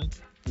Jackson.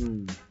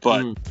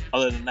 But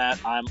other than that,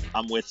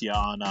 I'm with you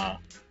on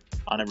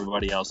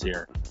everybody else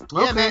here.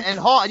 Yeah, man, and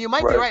Hall, and you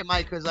might be right,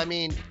 Mike, because I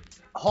mean,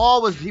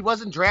 Hall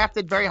wasn't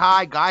drafted very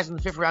high. Guys in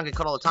the 5th round get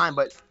cut all the time,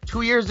 but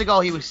 2 years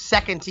ago he was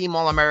 2nd team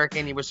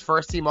All-American. He was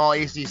 1st team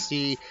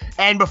All-ACC,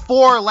 and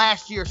before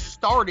last year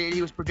started,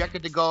 he was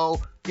projected to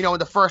go, in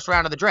the 1st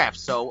round of the draft.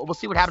 So we'll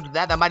see what happens with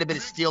that. That might have been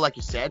a steal, like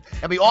you said.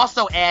 And we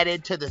also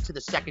added to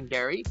the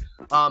secondary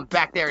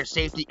back there at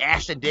safety,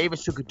 Ashton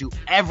Davis, who could do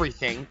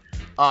everything.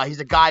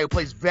 He's a guy who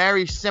plays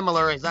very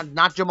similar. He's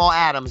not Jamal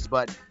Adams,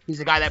 but he's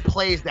a guy that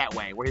plays that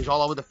way, where he's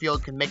all over the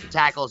field, can make the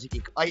tackles. He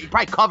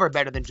probably cover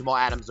better than Jamal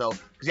Adams, though,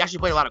 because he actually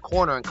played a lot of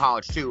corner in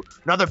college, too.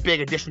 Another big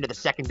addition to the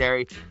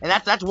secondary. And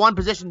that's one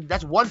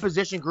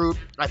position group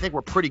I think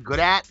we're pretty good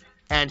at.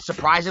 And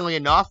surprisingly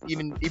enough,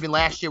 even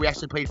last year, we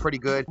actually played pretty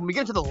good. When we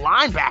get into the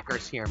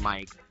linebackers here,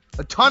 Mike,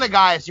 a ton of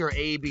guys here are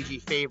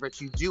ABG favorites.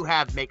 You do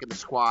have making the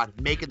squad,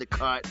 making the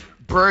cut.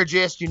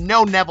 Burgess,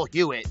 Neville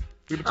Hewitt.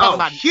 We've been talking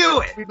about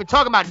Hewitt. We've been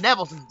talking about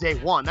Neville since day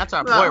one. That's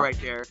our boy right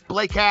there.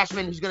 Blake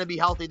Cashman, he's going to be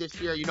healthy this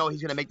year. He's going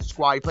to make the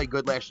squad. He played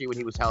good last year when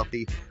he was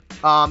healthy.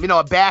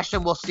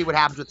 Basham, we'll see what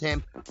happens with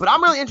him. But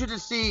I'm really interested to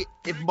see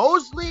if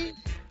Mosley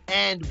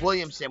and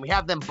Williamson, we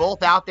have them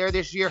both out there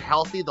this year,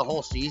 healthy the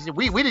whole season.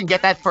 We didn't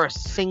get that for a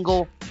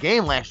single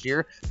game last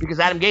year because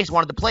Adam Gase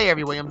wanted to play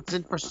every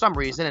Williamson for some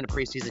reason in a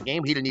preseason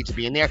game. He didn't need to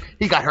be in there.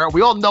 He got hurt.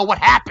 We all know what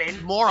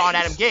happened. More on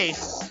Adam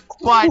Gase.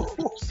 But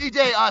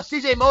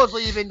CJ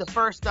Mosley, even the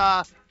first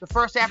half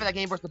of that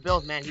game versus the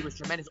Bills, man, he was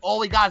tremendous. All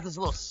we got is this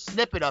little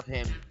snippet of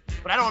him.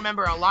 But I don't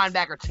remember a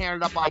linebacker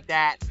tearing it up like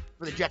that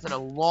for the Jets in a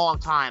long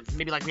time.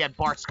 Maybe like we had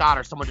Bart Scott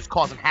or someone just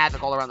causing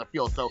havoc all around the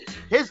field. So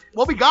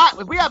what we got,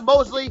 if we have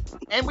Mosley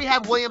and we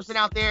have Williamson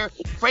out there,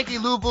 Frankie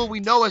Louvu, we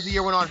know as the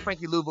year went on,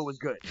 Frankie Louvu was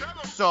good.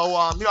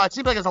 So, it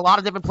seems like there's a lot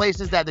of different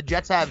places that the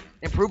Jets have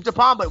improved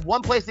upon, but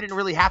one place they didn't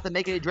really have to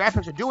make any draft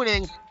picks or do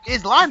anything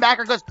is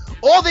linebacker, because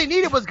all they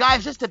needed was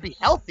guys just to be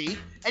healthy,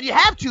 and you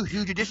have 2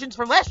 huge additions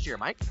from last year,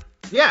 Mike.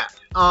 Yeah,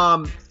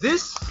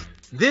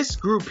 this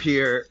group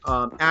here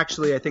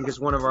actually I think is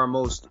one of our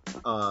most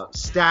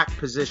stacked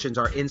positions,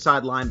 our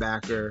inside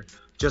linebacker,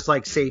 just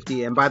like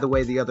safety. And by the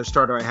way, the other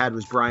starter I had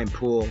was Brian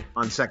Poole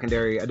on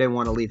secondary. I didn't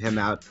want to leave him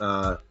out,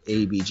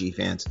 ABG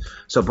fans.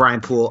 So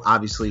Brian Poole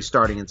obviously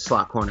starting in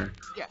slot corner.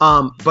 Yeah.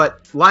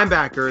 But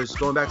linebackers,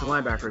 going back to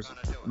linebackers,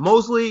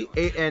 Mosley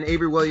and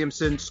Avery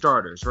Williamson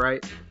starters,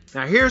 right?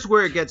 Now, here's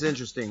where it gets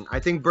interesting. I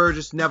think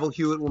Burgess Neville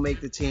Hewitt will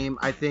make the team.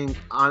 I think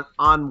on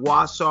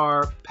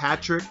Wassar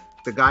Patrick,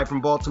 the guy from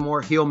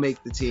Baltimore, he'll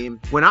make the team.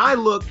 When I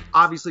look,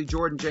 obviously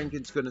Jordan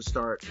Jenkins going to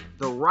start.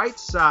 The right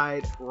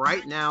side,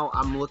 right now,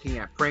 I'm looking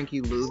at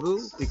Frankie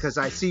Louvu, because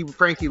I see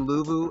Frankie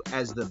Louvu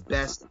as the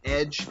best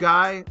edge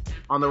guy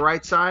on the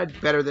right side,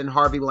 better than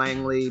Harvey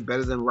Langley,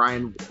 better than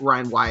Ryan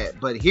Wyatt.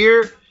 But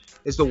here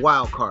is the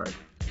wild card,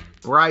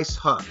 Bryce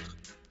Huff.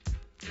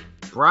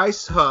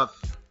 Bryce Huff,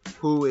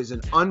 who is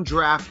an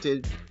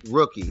undrafted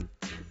rookie,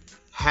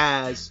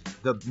 has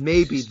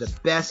maybe the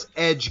best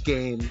edge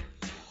game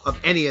of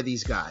any of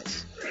these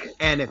guys.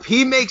 And if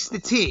he makes the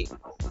team,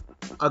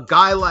 a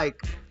guy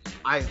like,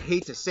 I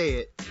hate to say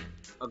it,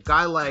 a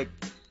guy like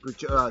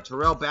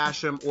Terrell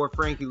Basham or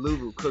Frankie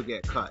Louvu could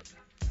get cut.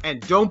 And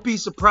don't be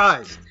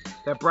surprised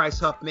that Bryce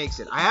Huff makes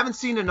it. I haven't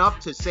seen enough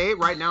to say it.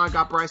 Right now I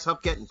got Bryce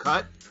Huff getting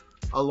cut,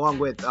 along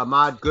with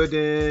Ahmad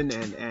Gooden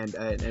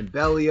and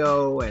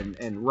Bellio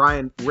and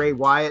Ray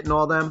Wyatt and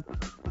all them.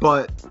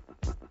 But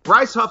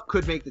Bryce Huff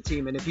could make the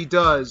team, and if he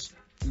does,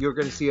 you're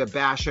going to see a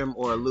Basham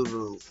or a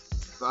Louvu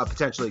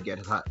potentially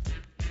get cut.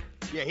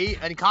 Yeah,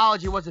 in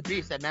college he was a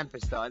beast at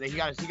Memphis, though. He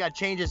got to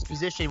change his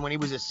position when he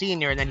was a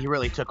senior, and then he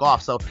really took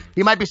off. So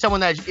he might be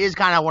someone that is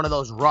kind of one of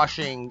those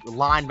rushing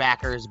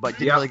linebackers, but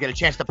didn't really get a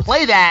chance to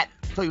play that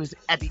until he was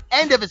at the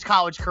end of his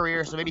college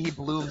career. So maybe he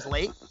blooms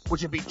late,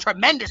 which would be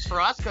tremendous for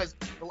us, because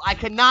I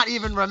cannot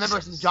even remember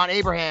since John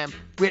Abraham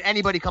we had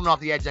anybody coming off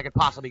the edge that could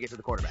possibly get to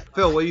the quarterback.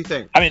 Phil, what do you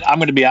think? I mean, I'm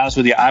going to be honest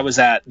with you. I was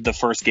at the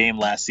first game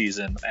last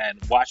season, and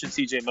watching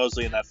C.J.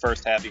 Mosley in that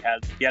first half, he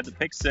had the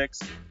pick six,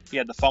 he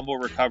had the fumble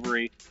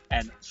recovery,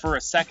 and for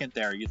a second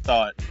there, you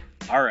thought,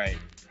 all right,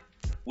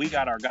 we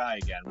got our guy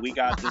again. We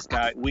got this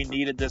guy. We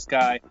needed this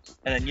guy.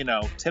 And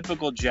then,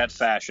 typical Jet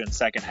fashion,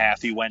 second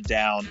half, he went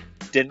down,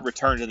 didn't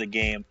return to the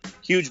game.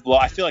 Huge blow.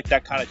 I feel like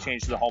that kind of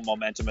changed the whole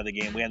momentum of the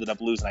game. We ended up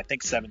losing, I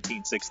think,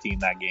 17-16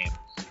 that game.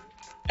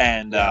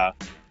 And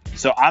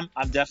so I'm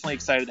definitely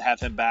excited to have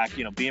him back.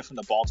 Being from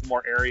the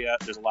Baltimore area,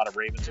 there's a lot of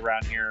Ravens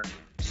around here.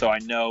 So I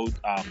know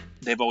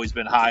they've always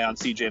been high on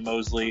C.J.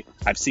 Mosley.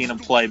 I've seen him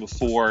play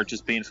before,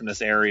 just being from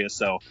this area.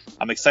 So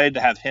I'm excited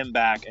to have him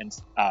back and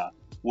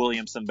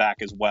Williamson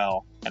back as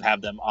well, and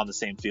have them on the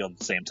same field at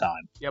the same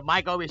time. Yeah,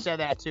 Mike always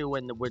said that too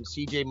when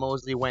C.J.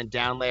 Mosley went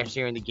down last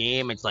year in the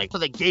game. It's like, so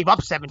they gave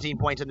up 17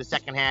 points in the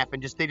second half,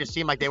 and they just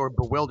seemed like they were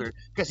bewildered,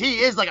 because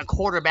he is like a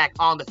quarterback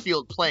on the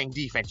field playing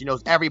defense. He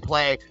knows every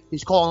play.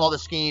 He's calling all the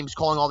schemes,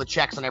 calling all the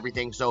checks and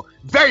everything. So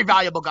very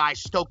valuable guy.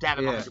 Stoked to have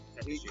him 100%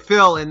 this year.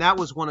 Phil, and that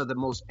was one of the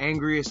most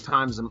angriest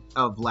times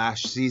of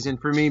last season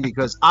for me,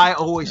 because I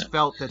always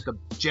felt that the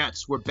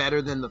Jets were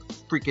better than the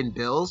freaking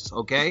Bills,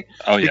 okay?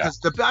 Oh, yeah.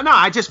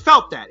 I just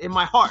felt that in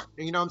my heart,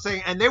 you know what I'm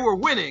saying? And they were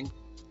winning,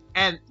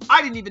 and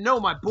I didn't even know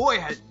my boy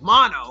had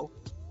mono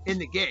in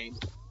the game,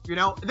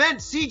 Then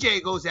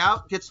CJ goes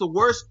out, gets the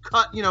worst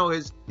cut,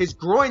 his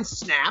groin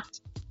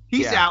snapped.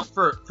 He's out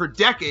for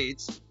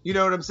decades, you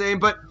know what I'm saying?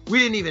 But we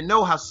didn't even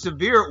know how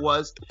severe it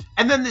was.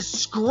 And then this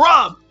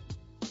scrub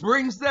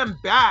brings them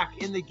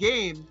back in the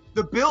game.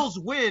 The Bills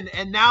win,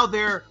 and now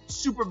they're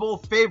Super Bowl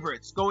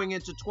favorites going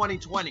into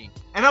 2020.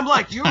 And I'm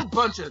like, you're a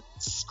bunch of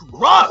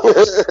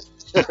scrubs.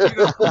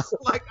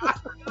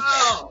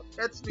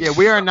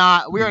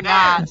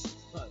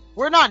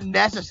 We're not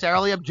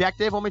necessarily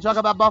objective when we talk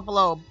about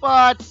Buffalo,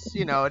 but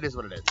it is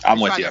what it is.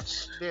 I'm with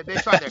you. They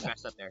tried their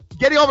best up there.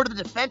 Getting over to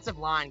the defensive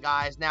line,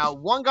 guys. Now,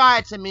 one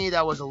guy to me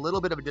that was a little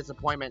bit of a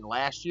disappointment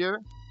last year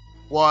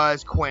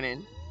was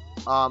Quinnen.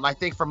 I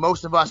think for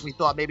most of us, we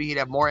thought maybe he'd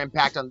have more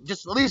impact on,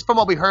 just at least from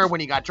what we heard when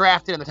he got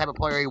drafted and the type of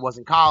player he was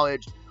in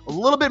college, a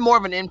little bit more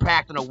of an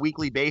impact on a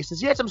weekly basis.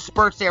 He had some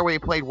spurts there where he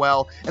played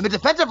well. And the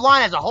defensive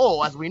line as a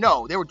whole, as we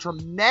know, they were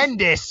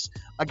tremendous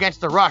against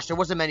the rush. There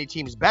wasn't many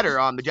teams better.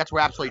 The Jets were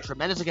absolutely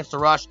tremendous against the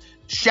rush.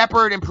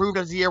 Shepard improved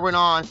as the year went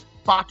on.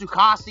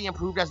 Fatukasi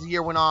improved as the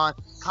year went on.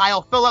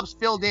 Kyle Phillips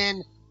filled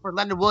in for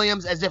Leonard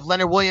Williams as if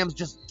Leonard Williams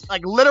just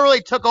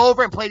literally took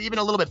over and played even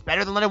a little bit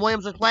better than Leonard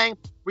Williams was playing.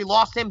 We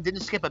lost him,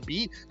 didn't skip a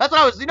beat. That's what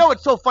I was,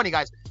 it's so funny,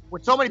 guys.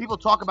 When so many people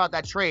talk about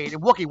that trade,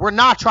 and Wookie, we're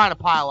not trying to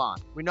pile on.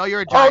 We know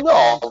you're a Giants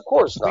fan. Of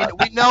course not.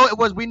 We know it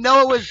was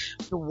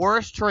the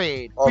worst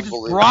trade. We just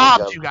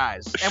robbed you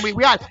guys. And we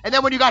got, and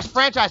then when you guys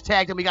franchise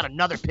tagged him, we got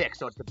another pick,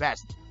 so it's the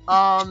best.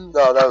 No,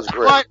 that was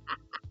great.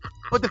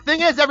 But the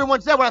thing is, everyone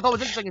said what I thought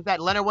was interesting is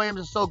that Leonard Williams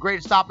is so great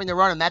at stopping the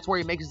run, and that's where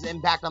he makes his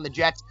impact on the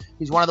Jets.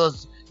 He's one of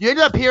those. You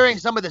ended up hearing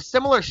some of the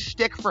similar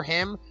shtick for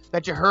him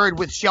that you heard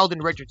with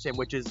Sheldon Richardson,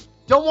 which is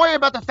don't worry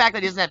about the fact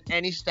that he doesn't have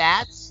any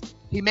stats.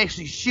 He makes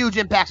these huge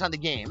impacts on the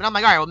game. And I'm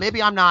like, all right, well,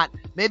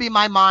 maybe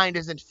my mind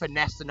isn't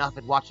finessed enough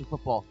at watching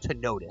football to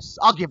notice.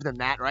 I'll give them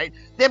that, right?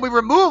 Then we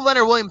remove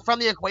Leonard Williams from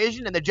the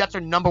equation, and the Jets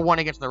are number 1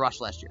 against the rush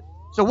last year.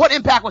 So what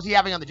impact was he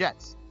having on the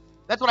Jets?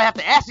 That's what I have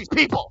to ask these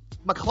people.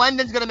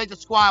 McClendon's going to make the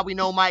squad. We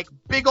know, Mike.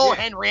 Big old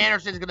Henry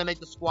Anderson's going to make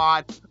the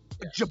squad.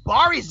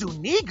 Jabari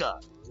Zuniga.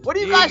 What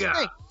do you guys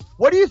think?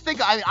 What do you think?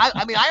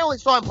 I mean, I only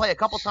saw him play a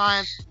couple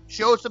times,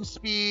 showed some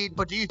speed,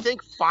 but do you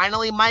think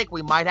finally, Mike,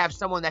 we might have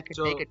someone that could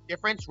make a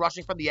difference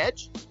rushing from the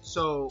edge?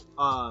 So,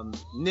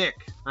 Nick,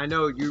 I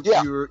know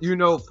you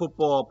know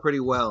football pretty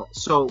well.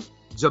 So,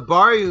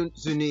 Jabari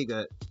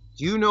Zuniga,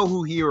 do you know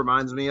who he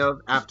reminds me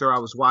of after I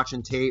was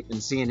watching tape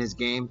and seeing his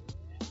game?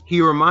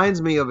 He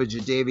reminds me of a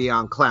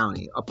Jadeveon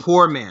Clowney, a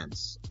poor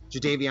man's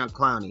Jadeveon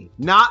Clowney.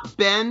 Not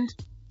bend,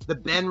 the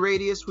bend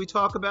radius we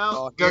talk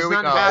about.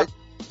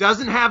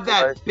 Doesn't have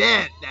that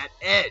bend, that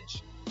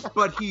edge.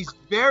 But he's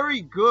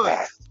very good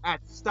at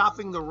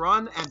stopping the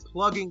run and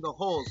plugging the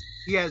holes.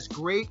 He has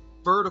great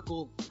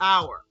vertical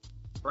power,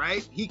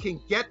 right? He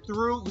can get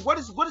through. What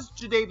does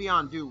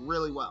Jadeveon do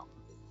really well?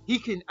 He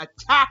can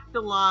attack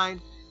the line,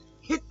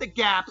 hit the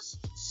gaps,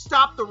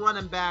 stop the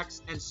running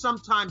backs, and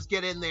sometimes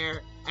get in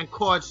there and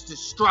cause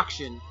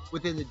destruction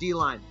within the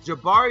D-line.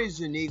 Jabari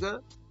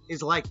Zuniga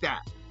is like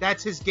that.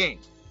 That's his game.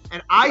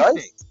 And I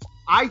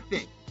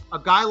think a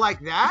guy like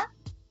that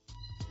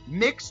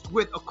mixed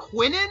with a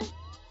Quinnen,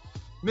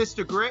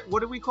 Mr. Gray, what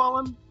do we call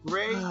him?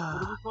 Gray?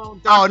 What do we call him?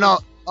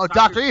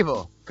 Dr.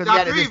 Evil.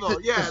 Dr. Evil,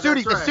 yeah.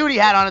 The suit he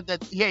had on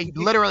it, he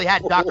literally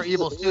had Dr.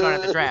 Evil's suit on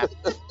at the draft.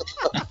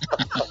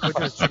 Which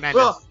was tremendous.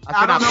 Well,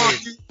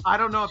 I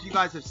don't know if you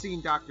guys have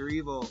seen Dr.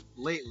 Evil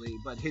lately,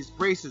 but his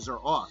braces are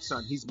off,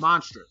 son. He's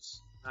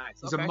monstrous. Nice.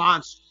 He's a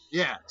monster.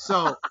 Yeah.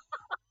 So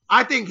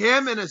I think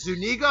him and a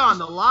Zuniga on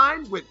the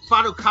line with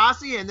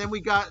Fatukasi, and then we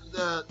got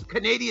the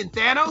Canadian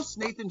Thanos,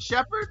 Nathan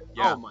Shepard.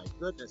 Yeah. Oh my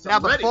goodness. Now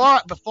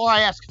before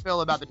I ask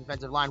Phil about the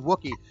defensive line,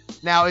 Wookie,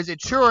 now is it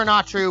true or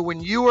not true when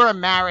you were a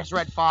Maris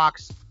Red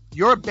Fox,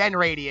 your bend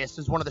radius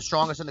is one of the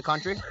strongest in the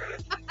country?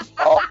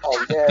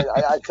 Oh man,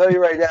 I tell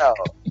you right now,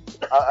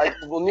 I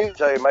will need to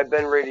tell you, my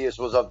bend radius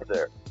was up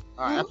there.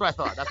 All right, that's what I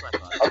thought.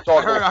 I'm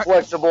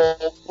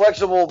talking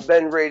flexible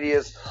bend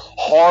radius,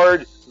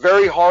 hard,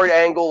 very hard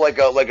angle, like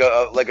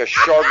a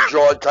sharp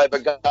jawed type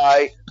of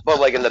guy, but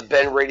like in the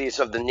bend radius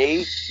of the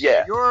knee.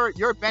 Yeah.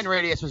 Your bend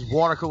radius was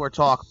water cooler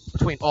talk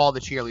between all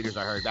the cheerleaders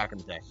I heard back in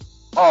the day.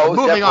 Oh, it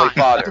was definitely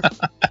fodder.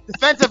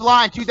 Defensive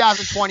line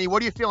 2020.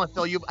 What are you feeling,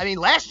 Phil?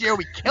 Last year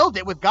we killed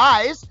it with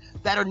guys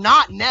that are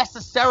not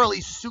necessarily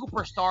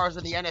superstars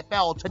in the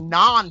NFL to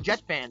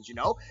non-Jet fans, you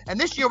know? And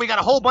this year we got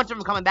a whole bunch of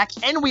them coming back,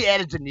 and we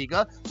added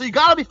Zuniga, so you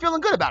got to be feeling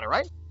good about it,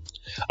 right?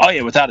 Oh,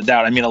 yeah, without a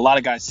doubt. I mean, a lot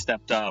of guys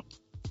stepped up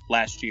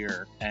last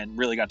year and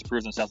really got to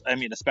prove themselves. I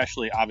mean,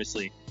 especially,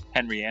 obviously,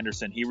 Henry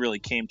Anderson. He really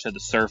came to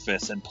the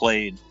surface and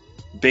played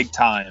big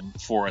time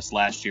for us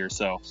last year.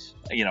 So,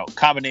 you know,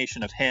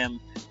 combination of him,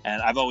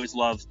 and I've always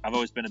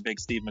been a big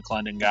Steve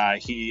McClendon guy.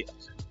 He,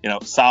 you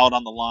know, solid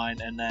on the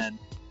line, and then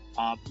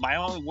my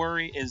only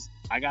worry is,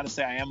 I got to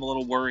say, I am a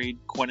little worried.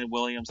 Quinnen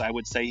Williams, I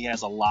would say he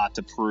has a lot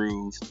to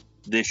prove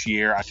this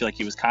year. I feel like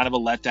he was kind of a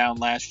letdown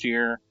last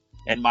year,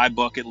 in my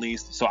book at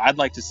least. So I'd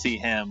like to see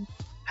him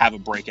have a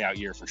breakout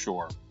year for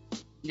sure.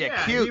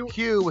 Yeah,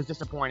 Q was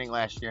disappointing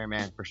last year,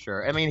 man, for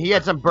sure. I mean, he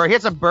had some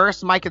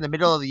bursts, Mike, in the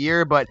middle of the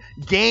year, but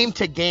game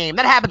to game,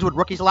 that happens with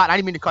rookies a lot. I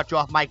didn't mean to cut you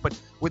off, Mike, but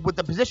with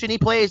the position he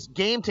plays,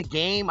 game to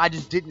game, I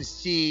just didn't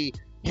see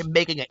him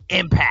making an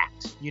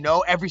impact, you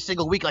know, every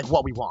single week like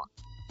what we want.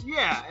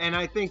 Yeah, and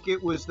I think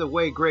it was the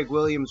way Greg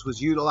Williams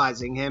was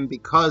utilizing him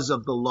because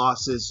of the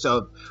losses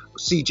of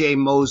C.J.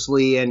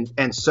 Mosley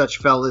and such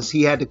fellas.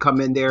 He had to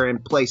come in there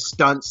and play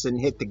stunts and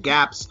hit the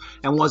gaps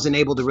and wasn't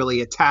able to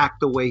really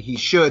attack the way he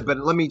should. But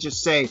let me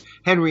just say,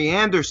 Henry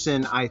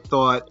Anderson, I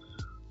thought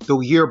the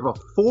year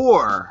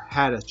before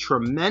had a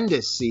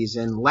tremendous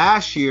season.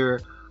 Last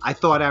year, I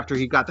thought after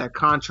he got that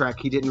contract,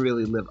 he didn't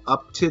really live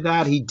up to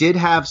that. He did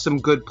have some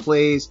good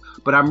plays,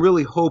 but I'm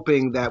really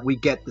hoping that we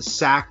get the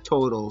sack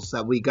totals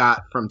that we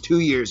got from 2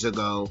 years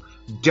ago,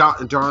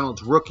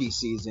 Darnold's rookie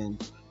season,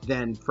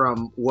 than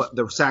from what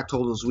the sack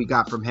totals we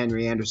got from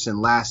Henry Anderson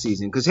last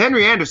season. Because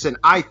Henry Anderson,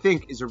 I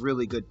think, is a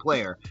really good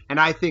player. And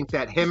I think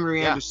that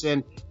Henry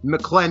Anderson,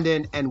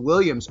 McClendon, and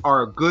Williams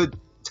are a good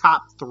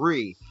top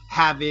three,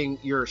 having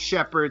your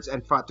Shepards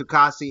and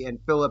Fatukasi and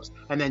Phillips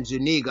and then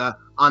Zuniga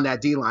on that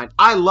D-line.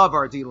 I love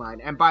our D-line.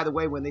 And by the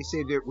way, when they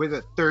say that we're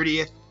the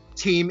 30th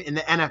team in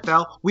the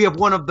NFL, we have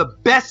one of the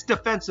best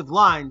defensive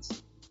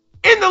lines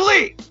in the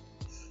league.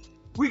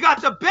 We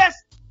got the best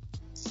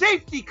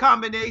safety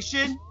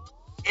combination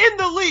in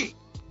the league.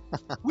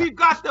 We've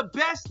got the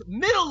best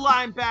middle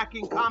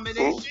linebacking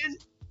combination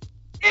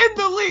in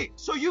the league.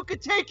 So you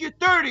could take your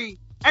 30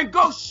 and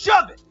go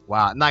shove it.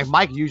 Wow, like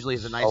Mike usually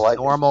is a nice,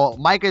 normal.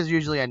 Mike is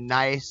usually a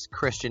nice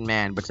Christian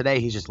man, but today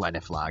he's just letting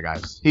it fly,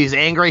 guys. He's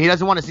angry. He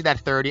doesn't want to see that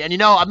 30. And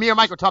me and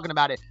Mike were talking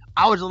about it.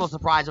 I was a little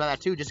surprised by that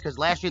too, just because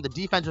last year the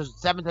defense was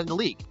 7th in the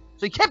league.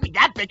 So he can't be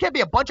that big. Can't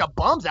be a bunch of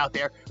bums out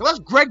there. Unless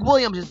Greg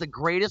Williams is the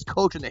greatest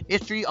coach in the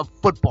history of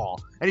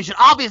football, and he should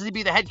obviously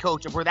be the head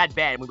coach if we're that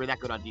bad and we were that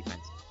good on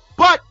defense.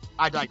 But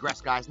I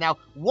digress, guys. Now,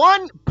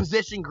 one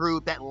position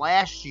group that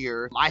last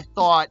year I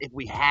thought if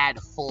we had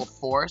full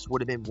force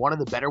would have been one of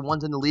the better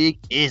ones in the league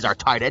is our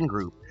tight end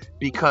group,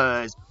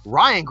 because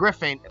Ryan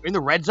Griffin in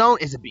the red zone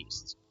is a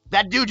beast.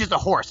 That dude's just a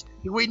horse.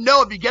 We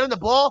know if you get him the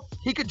ball,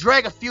 he could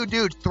drag a few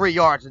dudes 3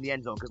 yards in the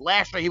end zone, because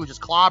last year he was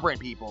just clobbering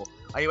people.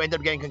 He ended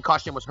up getting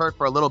concussion, was hurt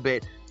for a little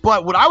bit.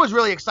 But what I was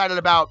really excited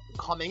about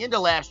coming into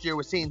last year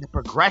was seeing the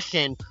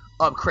progression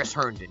of Chris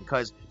Herndon,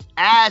 because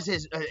as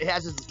his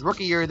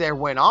rookie year there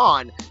went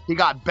on, he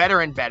got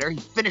better and better. He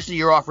finished the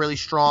year off really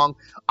strong.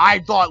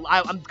 I'm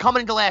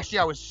coming into last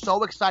year, I was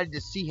so excited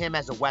to see him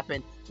as a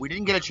weapon. We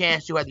didn't get a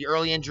chance to. Had the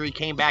early injury,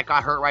 came back,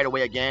 got hurt right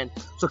away again.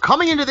 So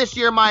coming into this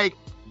year, Mike,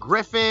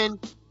 Griffin,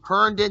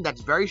 Herndon,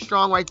 that's very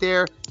strong right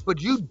there.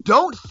 But you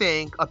don't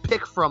think a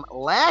pick from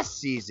last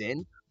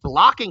season,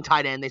 blocking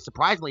tight end, they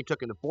surprisingly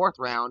took in the 4th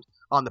round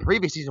on the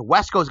previous season,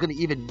 Wesco is going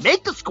to even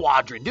make the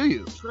squadron, do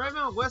you?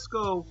 Trevon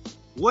Wesco,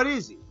 what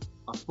is he?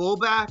 A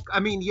fullback? I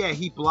mean, yeah,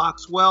 he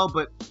blocks well,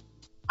 but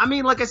I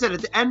mean, like I said,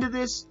 at the end of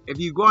this, if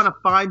you're going to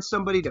find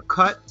somebody to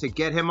cut to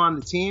get him on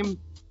the team,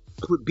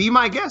 be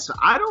my guest.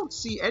 I don't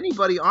see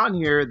anybody on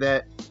here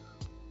that,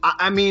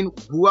 I mean,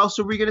 who else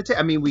are we going to take?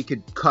 I mean, we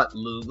could cut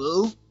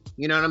Lulu.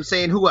 You know what I'm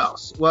saying? Who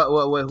else?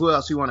 Who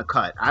else you want to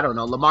cut? I don't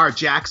know. Lamar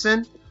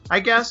Jackson, I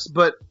guess.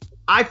 But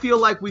I feel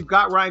like we've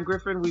got Ryan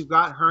Griffin, we've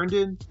got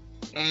Herndon,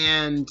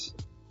 and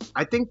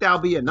I think that'll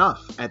be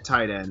enough at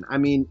tight end. I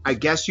mean, I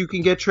guess you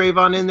can get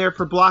Trayvon in there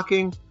for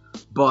blocking,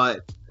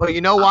 but you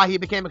know why he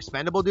became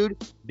expendable,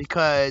 dude?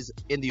 Because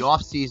in the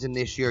offseason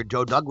this year,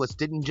 Joe Douglas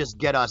didn't just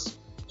get us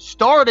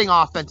starting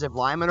offensive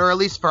linemen, or at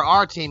least for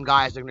our team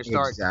guys are going to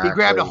start. Exactly. He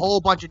grabbed a whole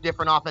bunch of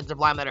different offensive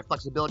linemen that have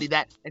flexibility,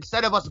 that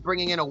instead of us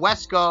bringing in a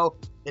Wesco,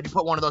 if you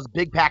put one of those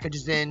big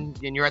packages in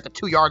and you're at the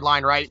 2-yard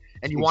line, right,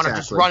 and you want to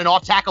just run an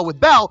off tackle with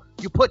Bell,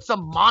 you put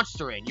some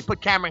monster in. You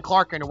put Cameron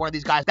Clark in, or one of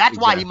these guys. That's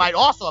why he might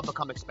also have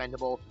become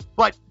expendable.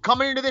 But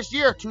coming into this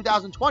year,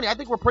 2020, I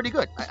think we're pretty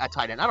good at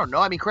tight end. I don't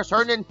know. I mean, Chris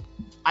Herndon,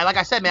 like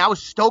I said, man, I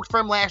was stoked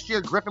for him last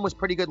year. Griffin was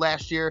pretty good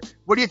last year.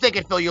 What are you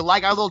thinking, Phil? You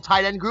like our little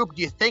tight end group?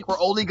 Do you think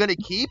we're only going to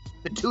keep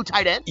the 2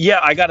 tight ends? Yeah,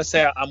 I got to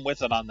say I'm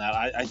with it on that.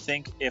 I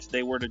think if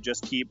they were to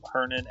just keep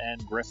Herndon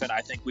and Griffin, I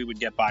think we would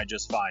get by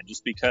just fine,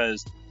 just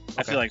because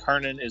I feel like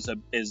Herndon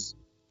is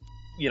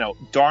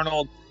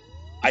Darnold,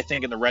 I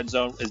think in the red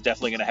zone is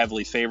definitely going to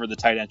heavily favor the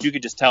tight ends. You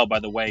could just tell by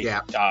the way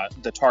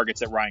the targets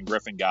that Ryan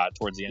Griffin got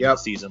towards the end of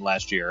the season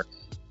last year.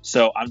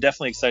 So I'm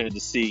definitely excited to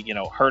see,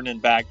 Herndon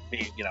back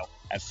being,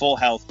 at full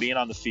health, being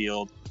on the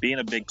field, being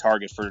a big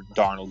target for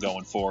Darnold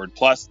going forward.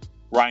 Plus,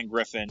 Ryan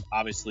Griffin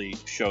obviously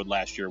showed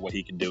last year what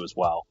he can do as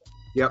well.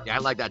 Yep. Yeah, I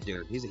like that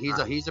dude.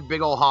 He's a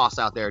big old hoss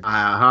out there.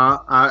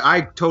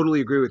 I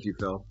totally agree with you,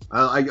 Phil.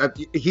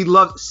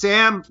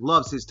 Sam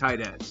loves his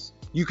tight ends.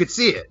 You could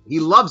see it. He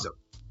loves them.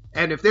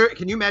 And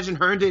can you imagine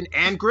Herndon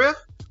and Griff?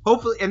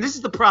 Hopefully, and this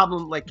is the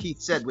problem, like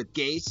Keith said, with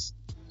Gase.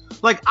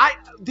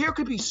 There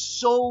could be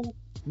so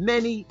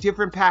many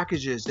different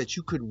packages that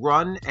you could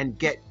run and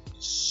get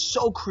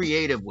so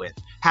creative with,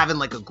 having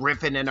like a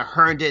Griffin and a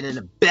Herndon and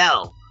a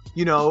Bell,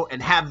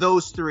 and have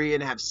those 3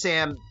 and have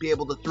Sam be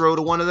able to throw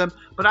to one of them.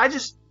 But I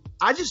just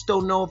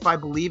don't know if I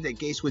believe that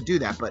Gase would do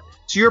that. But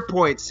to your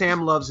point,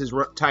 Sam loves his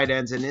tight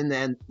ends, and in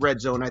the red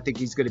zone, I think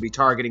he's going to be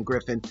targeting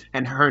Griffin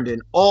and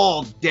Herndon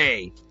all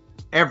day,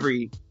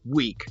 every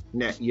week,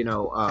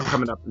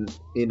 coming up in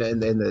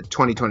the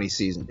 2020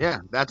 season. Yeah,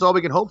 that's all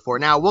we can hope for.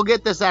 Now, we'll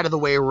get this out of the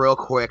way real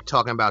quick,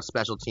 talking about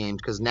special teams,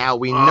 because now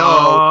we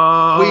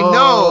know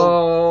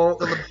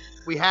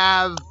we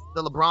have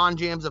the LeBron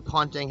James of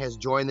punting has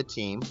joined the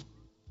team.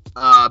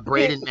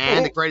 Braden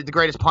Mann, the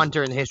greatest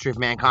punter in the history of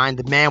mankind,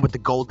 the man with the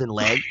golden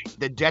leg.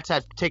 The Jets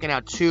have taken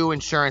out 2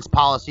 insurance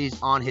policies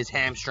on his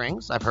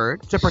hamstrings, I've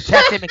heard, to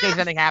protect him in case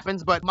anything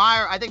happens. But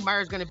I think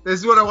Meyer's going to... This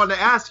is what I wanted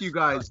to ask you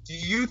guys. Do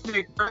you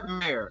think Brett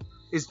Maher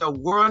is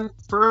the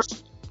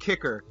first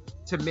kicker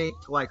to make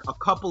like a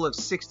couple of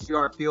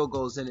 60-yard field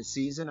goals in a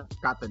season? I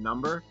got the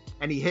number.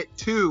 And he hit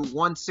 2,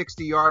 one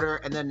 60-yarder,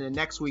 and then the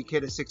next week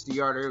hit a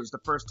 60-yarder. It was the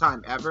first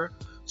time ever.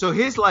 So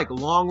his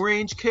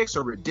long-range kicks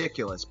are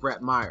ridiculous,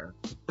 Brett Maher.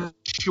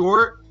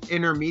 Short,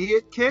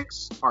 intermediate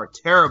kicks are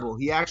terrible.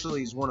 He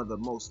actually is one of the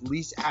most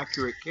least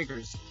accurate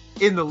kickers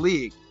in the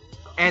league.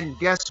 And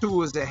guess who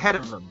was ahead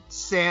of him?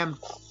 Sam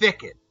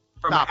Ficken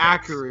from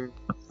accurate.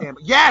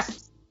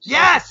 Yes!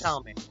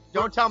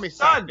 Don't tell me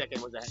Sam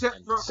Ficken was ahead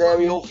of him.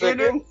 Samuel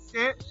Ficken?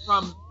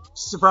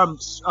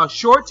 From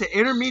short to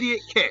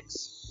intermediate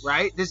kicks,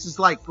 right? This is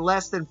like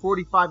less than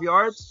 45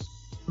 yards.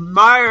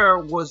 Maher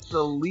was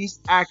the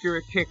least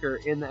accurate kicker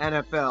in the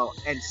NFL,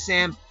 and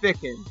Sam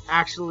Ficken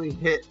actually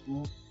hit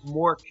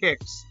more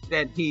kicks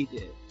than he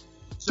did.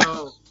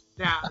 So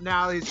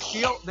Now his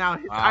field.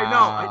 I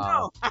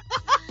know.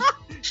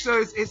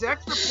 So his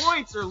extra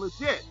points are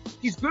legit.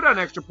 He's good on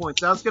extra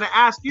points. I was going to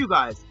ask you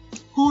guys,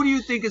 who do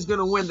you think is going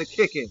to win the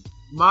kicking,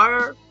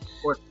 Meyer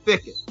or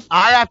Ficken?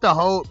 I have to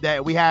hope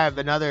that we have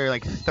another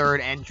like third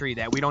entry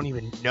that we don't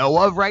even know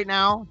of right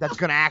now that's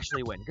going to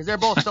actually win because they're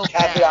both so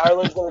Kathy bad.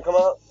 Ireland's going to come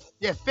out?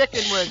 Yeah,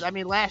 Ficken was. I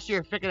mean, last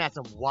year Ficken had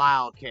some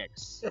wild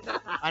kicks.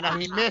 I know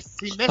he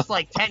missed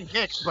like 10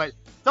 kicks, but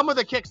some of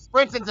the kicks.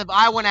 For instance, if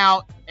I went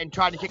out and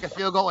tried to kick a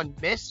field goal and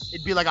missed,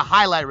 it'd be like a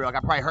highlight reel. Like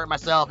I probably hurt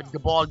myself, and the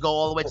ball would go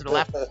all the way to the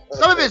left.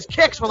 Some of his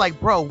kicks were like,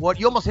 bro, what?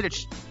 You almost hit a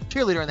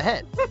cheerleader in the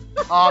head.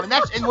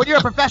 And when you're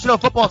a professional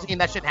football team,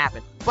 that shouldn't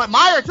happen. But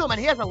Meyer too, man,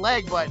 he has a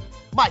leg, but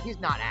Mike, he's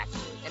not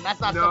accurate, and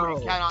that's not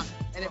something to count on.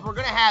 And if we're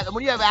gonna have, and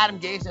when you have Adam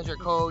Gase as your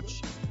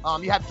coach.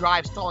 You have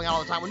drives stalling out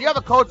all the time. When you have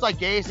a coach like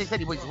Gase, they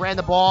said he's ran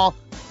the ball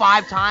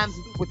 5 times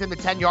within the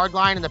 10-yard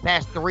line in the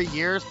past 3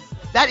 years.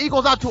 That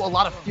equals out to a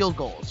lot of field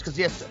goals because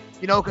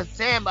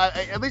Sam,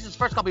 at least his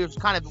first couple years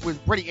was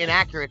pretty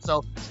inaccurate.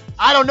 So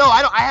I don't know.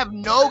 I have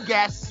no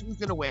guess who's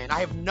gonna win. I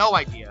have no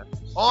idea.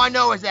 All I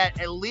know is that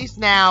at least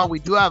now we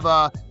do have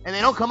and they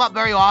don't come up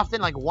very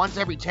often. Like once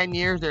every 10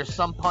 years, there's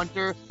some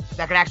punter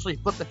that can actually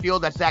flip the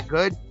field that's that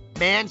good.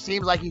 Man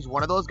seems like he's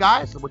one of those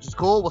guys, which is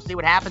cool. We'll see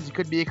what happens. He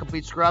could be a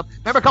complete scrub.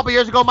 Remember a couple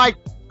years ago, Mike?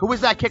 Who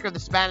was that kicker, the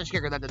Spanish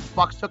kicker that the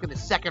Bucks took in the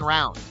second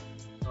round?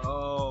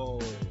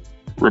 Oh.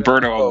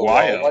 Roberto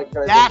Aguayo.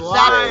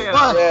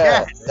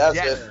 That's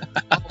it.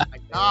 Oh my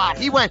God,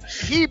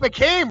 he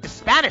became the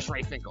Spanish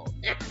Ray Finkel.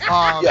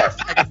 Yes,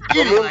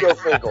 Raimundo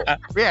Finkel.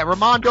 Yeah,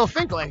 Raimundo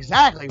Finkel,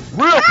 exactly.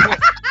 Real quick.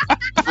 I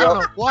don't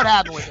know what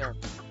happened with him,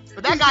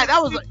 but that guy,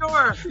 that was like,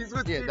 he's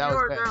with yeah, that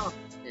was now.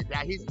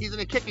 He's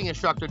a kicking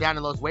instructor down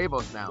in Los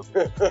Huevos now.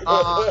 But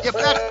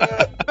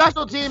that's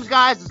special teams,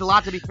 guys. There's a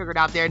lot to be figured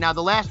out there. Now,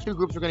 the last two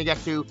groups we're going to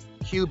get to,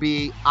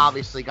 QB,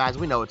 obviously, guys,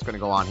 we know what's going to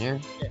go on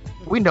here.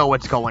 We know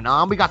what's going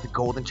on. We got the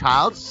golden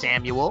child,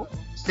 Samuel,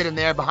 sitting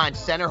there behind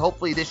center.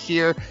 Hopefully this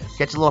year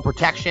gets a little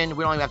protection.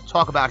 We don't even have to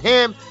talk about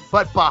him,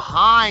 but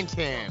behind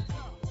him,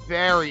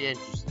 very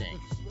interesting.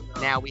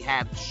 Now we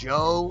have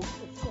Joe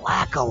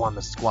Flacco on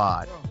the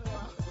squad.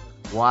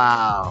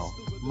 Wow.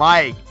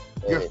 Mike.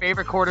 Your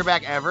favorite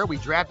quarterback ever. We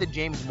drafted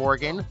James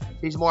Morgan.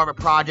 He's more of a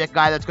project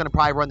guy that's going to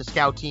probably run the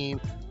scout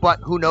team. But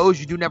who knows?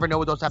 You do never know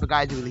with those type of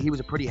guys. He was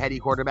a pretty heady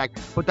quarterback.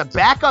 But the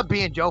backup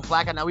being Joe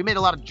Flacco. Now, we made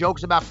a lot of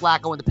jokes about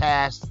Flacco in the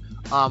past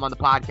on the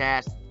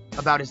podcast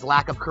about his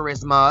lack of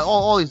charisma,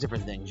 all these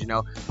different things,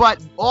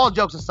 But all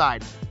jokes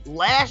aside,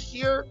 last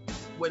year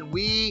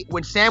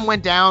when Sam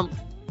went down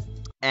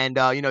and,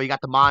 he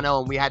got the mono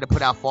and we had to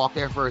put out Falk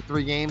there for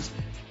 3 games,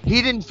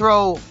 he didn't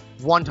throw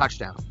 1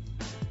 touchdown.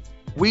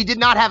 We did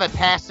not have a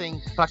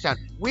passing touchdown.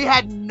 We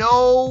had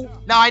no...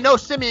 Now, I know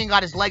Simeon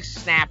got his legs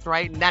snapped,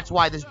 right? And that's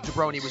why this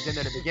jabroni was in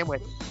there to begin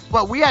with.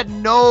 But we had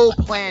no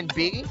plan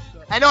B.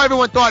 I know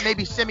everyone thought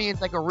maybe Simeon's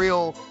like a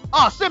real...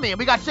 Oh, Simeon,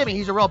 we got Simeon.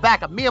 He's a real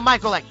backup. Me and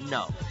Mike were like,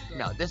 no,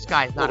 this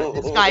guy's not...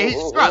 This guy,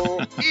 he's a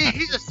scrub.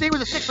 He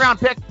was a 6th-round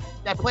pick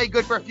that played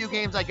good for a few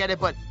games. I get it.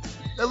 But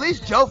at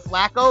least Joe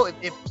Flacco,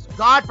 if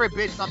God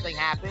forbid something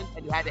happened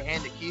and you had to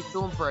hand the keys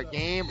to him for a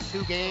game,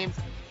 2 games,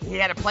 he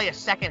had to play a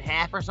second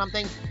half or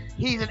something...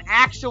 He's an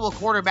actual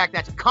quarterback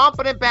that's a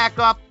competent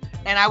backup,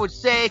 and I would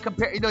say,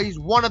 he's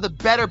one of the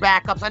better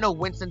backups. I know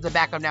Winston's a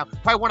backup now,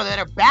 probably one of the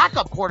better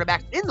backup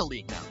quarterbacks in the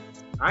league now.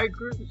 I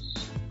agree with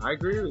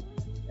you.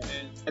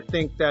 And I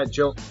think that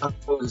Joe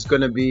is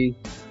going to be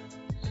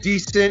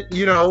decent,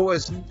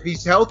 as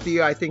he's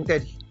healthy. I think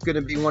that he's going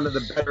to be one of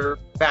the better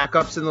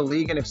backups in the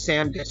league, and if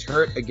Sam gets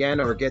hurt again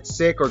or gets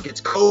sick or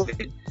gets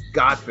COVID,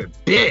 God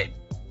forbid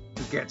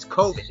he gets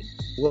COVID,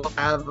 we'll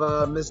have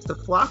Mr.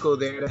 Flacco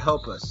there to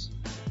help us.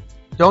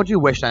 Don't you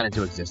wish that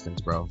into existence,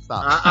 bro?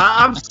 Stop.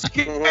 I'm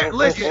scared.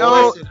 Listen,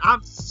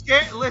 I'm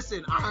scared.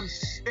 Listen, I'm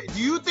scared.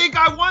 Do you think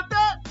I want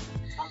that?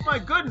 Oh, my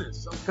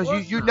goodness.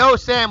 Because you know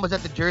Sam was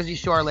at the Jersey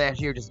Shore last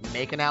year just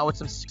making out with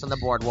some chicks on the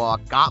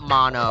boardwalk, got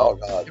mono,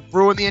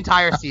 ruined the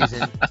entire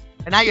season,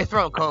 and now you're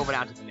throwing COVID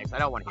out to the Knicks. I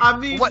don't want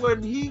to hear it.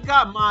 When he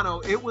got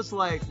mono, it was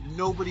like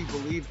nobody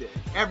believed it.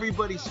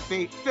 Everybody's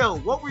fake. Phil,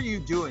 what were you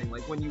doing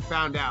when you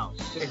found out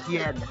that he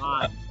had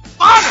mono?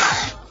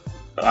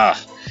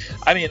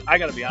 I mean, I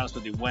got to be honest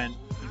with you. When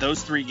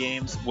those 3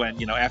 games,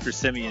 after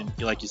Simeon,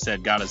 like you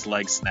said, got his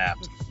leg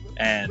snapped,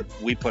 and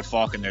we put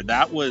Falk in there,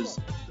 that was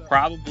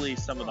probably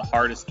some of the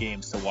hardest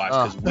games to watch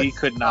because we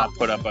could not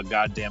put up a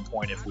goddamn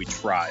point if we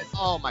tried.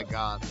 Oh my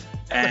God!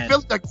 And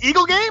the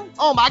Eagle game?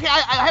 Oh my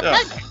God! I have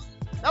nightmares.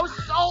 That was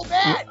so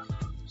bad.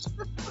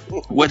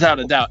 Without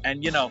a doubt.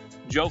 And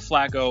Joe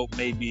Flacco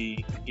may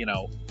be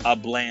a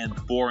bland,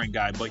 boring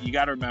guy, but you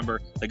got to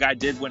remember the guy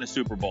did win a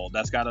Super Bowl.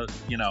 That's got to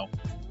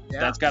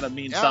That's got to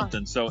mean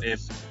something. So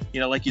if,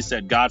 like you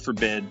said, God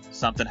forbid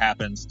something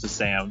happens to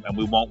Sam, and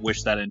we won't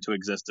wish that into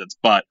existence,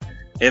 but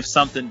if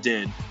something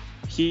did,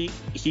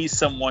 he's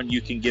someone you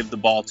can give the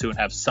ball to and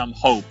have some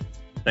hope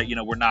that,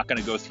 we're not going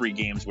to go 3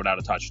 games without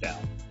a touchdown.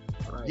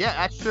 Right. Yeah,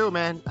 that's true,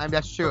 man.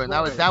 That's true. And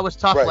that was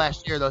tough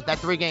last year, though. That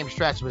 3-game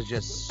stretch was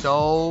just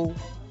so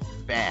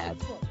bad.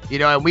 You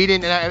know, and we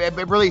didn't. And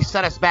it really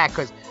set us back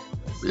because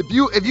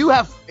if you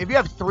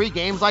have 3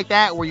 games like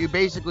that where you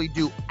basically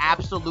do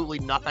absolutely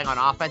nothing on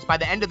offense, by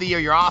the end of the year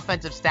your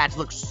offensive stats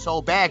look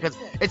so bad because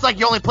it's like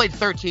you only played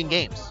 13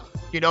 games.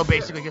 You know,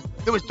 basically, because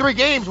there was 3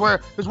 games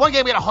where there's one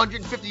game we had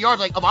 150 yards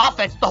like of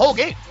offense the whole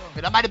game.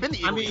 And that might have been the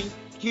Eagles. I mean,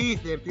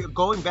 Keith, if you're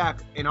going back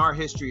in our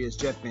history as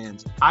Jet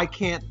fans, I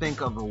can't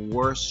think of a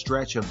worse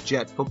stretch of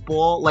Jet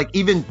football. Like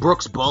even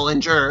Brooks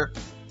Bollinger.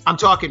 I'm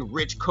talking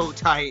Rich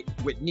Kotite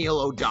with Neil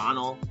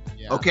O'Donnell.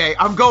 Yeah. Okay,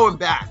 I'm going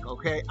back.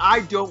 Okay, I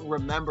don't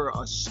remember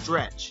a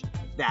stretch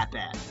that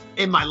bad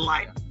in my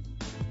life.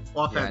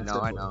 I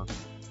know.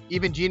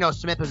 Even Geno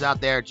Smith was out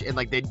there, and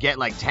like they'd get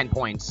like 10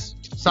 points.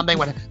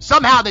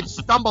 Somehow they'd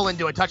stumble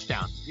into a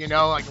touchdown. You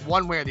know, like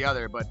one way or the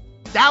other. But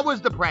that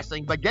was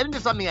depressing. But get into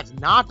something that's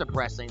not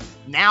depressing.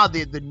 Now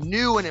the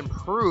new and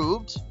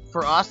improved,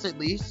 for us at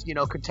least, you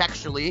know,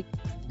 contextually,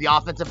 the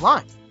offensive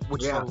line.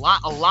 Which is a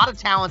lot of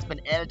talent's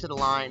been added to the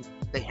line.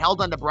 They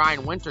held on to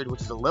Brian Winters,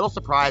 which is a little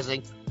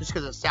surprising just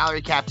because of the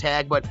salary cap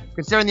tag. But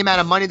considering the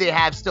amount of money they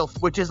have still,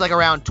 which is like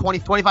around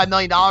 $25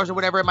 million or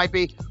whatever it might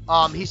be,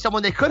 he's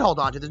someone they could hold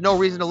on to. There's no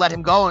reason to let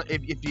him go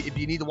if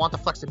you want the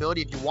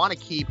flexibility, if you want to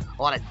keep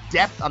a lot of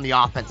depth on the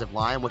offensive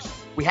line, which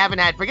we haven't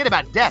had. Forget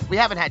about depth. We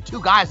haven't had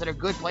 2 guys that are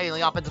good playing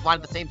the offensive line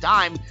at the same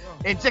time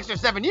in 6 or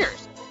 7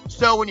 years.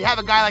 So when you have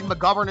a guy like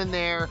McGovern in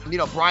there, you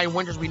know, Brian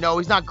Winters, we know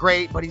he's not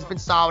great, but he's been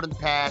solid in the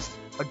past.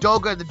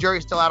 Adoga, the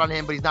jury's still out on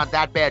him, but he's not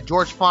that bad.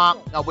 George Font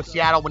with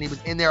Seattle when he was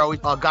in there, always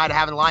a guy to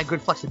have in the line,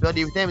 good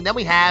flexibility with him. And then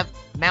we have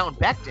Mountain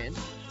Becton,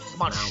 this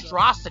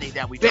monstrosity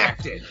that we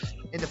drafted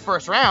in the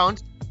first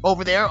round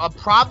over there.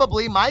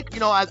 Probably, Mike, you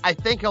know, I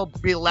think he'll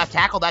be the left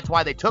tackle. That's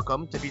why they took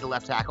him, to be the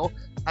left tackle.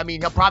 I mean,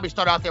 he'll probably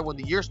start out there when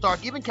the year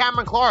starts. Even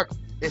Cameron Clark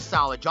is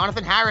solid.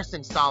 Jonathan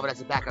Harrison's solid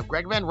as a backup.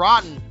 Greg Van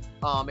Roten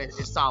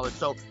is solid.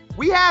 So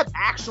we have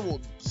actual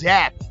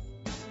depth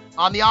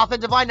on the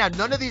offensive line. Now,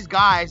 none of these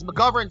guys,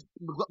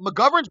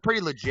 McGovern's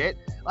pretty legit.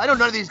 I know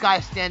none of these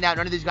guys stand out.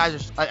 None of these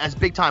guys are as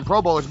big-time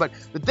Pro Bowlers. But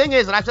the thing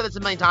is, and I've said this a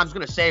million times, I'm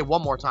going to say it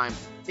one more time,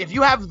 if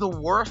you have the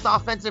worst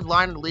offensive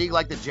line in the league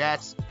like the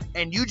Jets,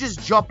 and you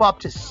just jump up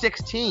to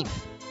 16th,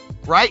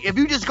 right? If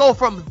you just go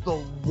from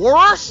the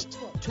worst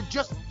to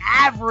just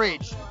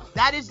average,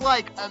 that is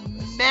like a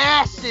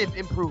massive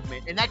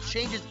improvement, and that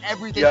changes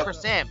everything for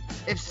Sam.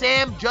 If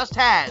Sam just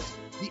has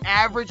the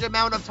average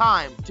amount of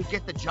time to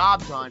get the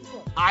job done,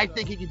 I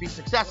think he can be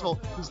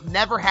successful. He's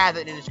never had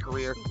that in his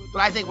career,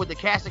 but I think with the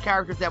cast of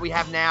characters that we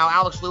have now,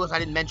 Alex Lewis, I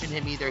didn't mention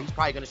him either. He's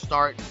probably going to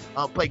start,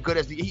 play good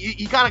as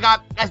he kind of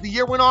got, as the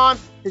year went on,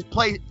 his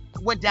play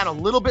went down a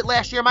little bit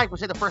last year, Mike. We'll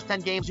say the first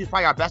 10 games, he was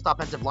probably our best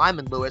offensive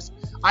lineman, Lewis.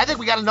 I think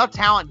we got enough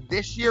talent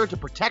this year to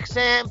protect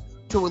Sam,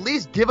 to at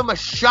least give him a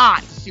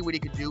shot to see what he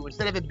could do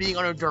instead of him being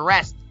under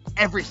duress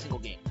every single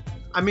game.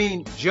 I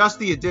mean, just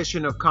the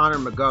addition of Connor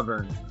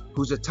McGovern,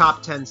 who's a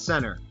top 10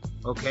 center,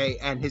 okay,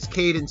 and his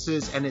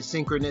cadences and his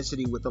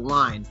synchronicity with the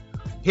line,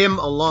 him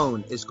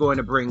alone is going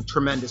to bring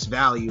tremendous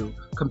value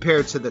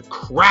compared to the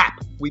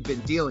crap we've been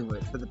dealing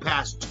with for the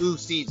past 3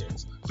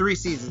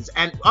 seasons.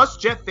 And us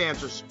Jet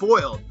fans are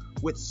spoiled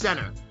with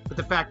center, with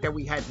the fact that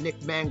we had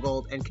Nick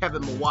Mangold and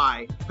Kevin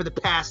Mawai for the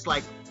past,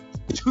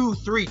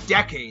 2-3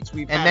 decades.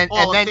 We've had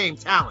all the same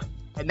talent.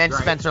 And then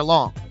Spencer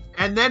Long.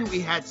 And then we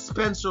had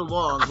Spencer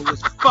Long, who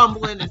was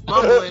fumbling and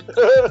bumbling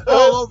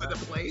all over the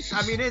place.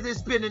 I mean, it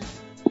has been an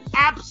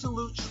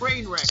absolute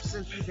train wreck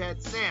since we've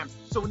had Sam.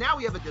 So now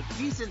we have a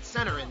decent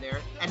center in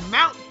there. And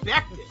Mount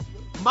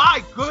Becton,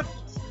 my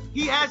goodness,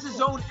 he has his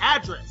own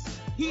address.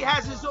 He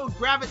has his own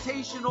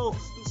gravitational,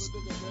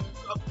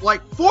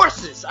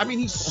 forces. I mean,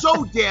 he's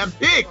so damn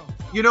big.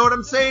 You know what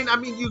I'm saying? I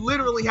mean, you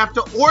literally have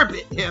to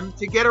orbit him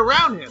to get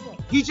around him.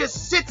 He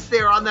just sits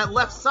there on that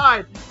left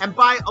side, and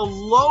by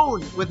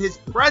alone with his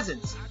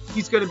presence,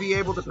 he's going to be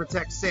able to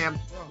protect Sam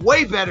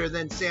way better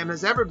than Sam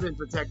has ever been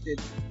protected,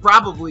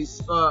 probably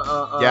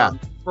for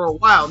a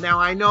while. Now,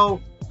 I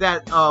know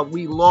that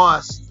we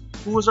lost.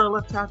 Who was our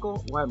left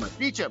tackle? Why am I?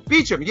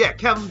 Beachum. Yeah,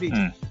 Kevin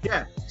Beachum.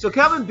 Yeah. So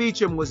Kevin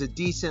Beachum was a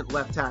decent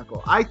left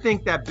tackle. I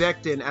think that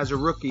Becton, as a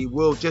rookie,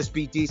 will just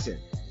be decent.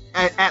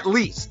 At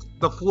least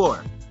the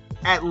floor.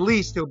 At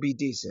least he'll be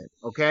decent,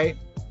 okay?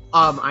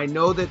 I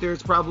know that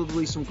there's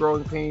probably some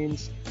growing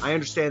pains. I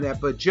understand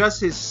that. But just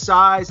his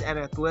size and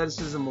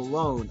athleticism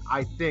alone,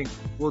 I think,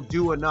 will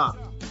do enough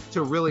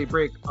to really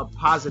break a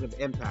positive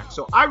impact.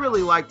 So I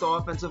really like the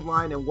offensive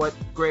line and what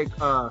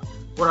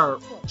what our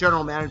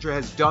general manager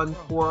has done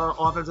for our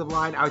offensive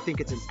line. I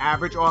think it's an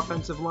average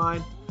offensive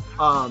line.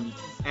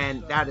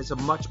 And that is a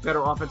much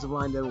better offensive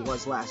line than it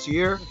was last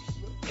year.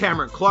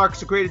 Cameron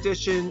Clark's a great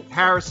addition.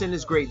 Harrison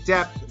is great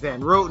depth.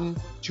 Van Roten,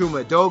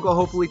 Chuma Edoga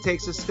hopefully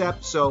takes a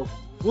step. So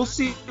we'll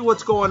see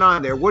what's going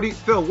on there.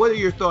 Phil, what are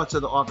your thoughts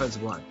of the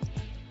offensive line?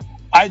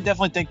 I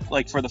definitely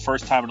think, for the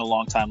first time in a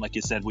long time, like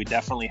you said, we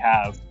definitely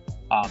have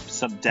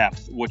some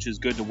depth, which is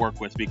good to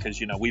work with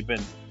because, we've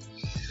been,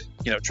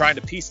 trying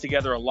to piece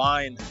together a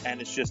line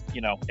and it's just,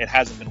 it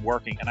hasn't been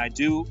working. And I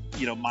do,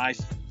 my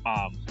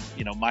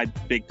my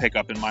big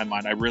pickup in my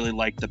mind, I really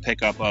like the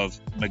pickup of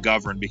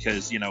McGovern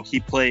because, he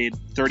played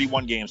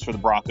 31 games for the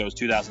Broncos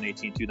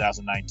 2018,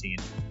 2019.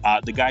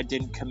 The guy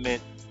didn't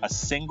commit a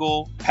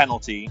single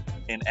penalty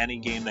in any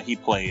game that he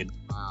played.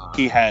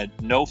 He had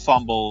no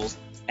fumbles,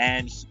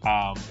 and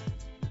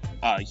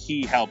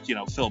he helped,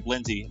 Philip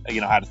Lindsay,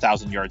 had a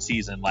 1,000-yard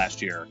season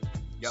last year.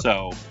 Yep.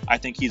 So I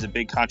think he's a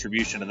big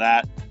contribution to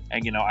that.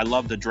 And, I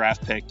love the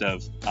draft pick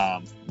of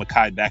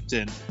Mekhi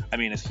Becton. I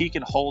mean, if he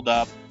can hold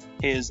up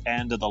his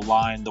end of the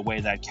line the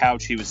way that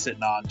couch he was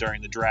sitting on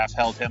during the draft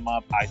held him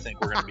up, I think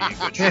we're going to be in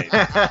good shape.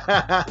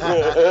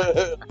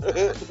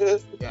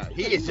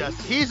 Yeah,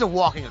 he's a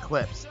walking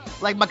eclipse.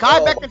 Like,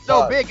 Mekhi Becton's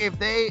so big, if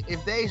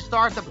they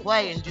start to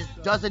play and just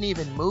doesn't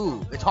even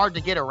move, it's hard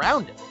to get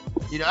around him.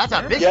 That's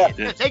how big he is. It's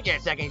going to take you a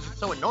second. He's just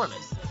so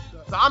enormous.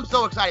 So I'm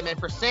so excited, man,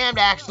 for Sam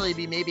to actually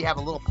maybe have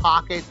a little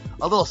pocket,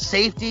 a little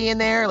safety in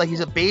there, like he's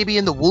a baby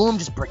in the womb,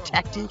 just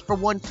protected for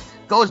once.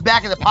 Goes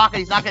back in the pocket,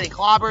 he's not getting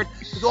clobbered.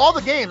 So all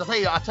the games,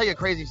 I'll tell you a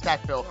crazy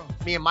stat, Phil.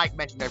 Me and Mike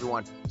mentioned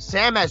everyone.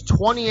 Sam has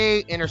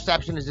 28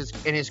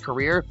 interceptions in his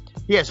career.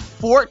 He has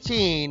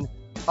 14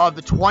 of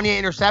the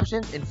 28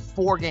 interceptions in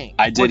 4 games.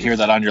 I did hear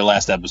that on your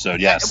last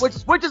episode, yes.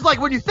 Which is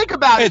like, when you think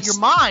about it, your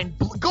mind,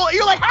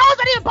 you're like, how is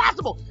that even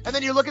possible? And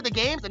then you look at the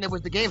games, and it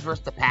was the games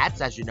versus the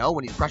Pats, as you know,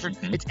 when he's pressured.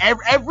 Mm-hmm. It's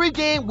every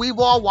game we've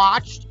all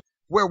watched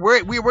where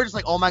we were just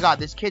like, oh my God,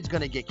 this kid's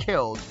going to get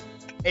killed.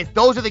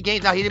 Those are the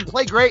games. Now, he didn't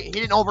play great. He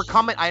didn't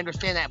overcome it. I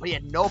understand that, but he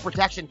had no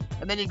protection.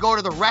 And then you go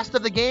to the rest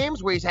of the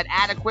games where he's had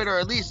adequate, or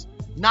at least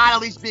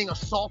being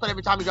assaulted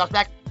every time he drops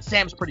back.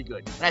 Sam's pretty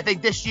good. And I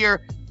think this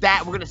year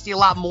that we're going to see a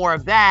lot more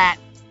of that,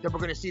 we're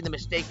going to see the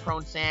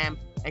mistake-prone Sam.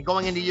 And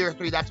going into year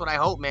 3, that's what I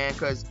hope, man,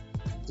 because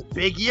it's a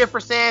big year for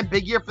Sam,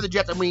 big year for the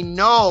Jets, and we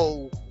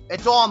know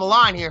it's all on the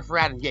line here for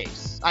Adam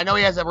Gase. I know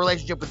he has a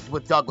relationship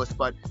with Douglas,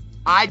 but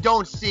I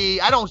don't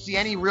see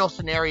any real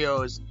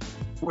scenarios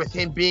with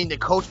him being the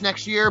coach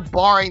next year,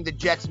 barring the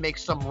Jets make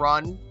some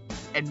run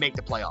and make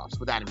the playoffs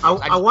with Adam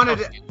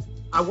Gase.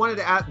 I wanted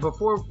to ask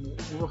before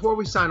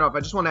we sign off. I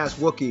just want to ask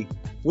Wookie.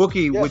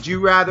 Wookie, would you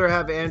rather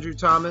have Andrew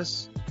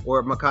Thomas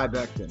or Mekhi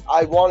Becton?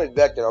 I wanted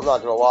Becton. I'm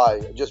not gonna lie,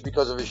 just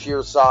because of his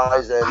sheer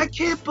size. And I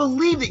can't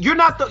believe it.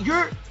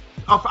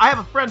 I have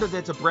a friend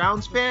that's a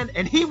Browns fan,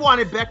 and he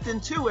wanted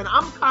Becton too. And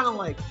I'm kind of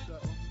like,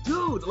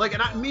 dude,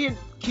 me and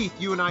Keith,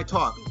 you and I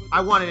talked.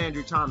 I wanted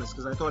Andrew Thomas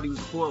because I thought he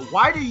was cool.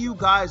 Why do you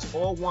guys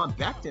all want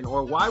Becton,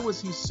 or why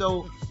was he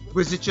so?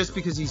 Was it just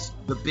because he's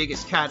the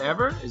biggest cat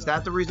ever? Is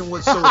that the reason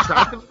what's so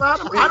attractive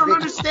about him? I don't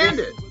understand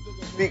it.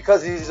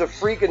 Because he's a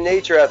freak of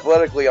nature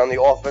athletically on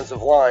the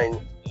offensive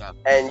line,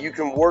 and you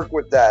can work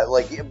with that.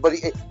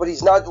 But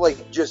he's not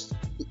just.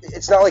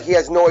 It's not like he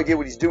has no idea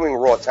what he's doing,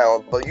 raw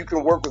talent. But you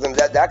can work with him.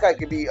 That guy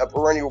could be a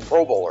perennial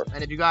Pro Bowler.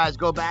 And if you guys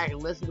go back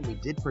and listen, we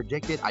did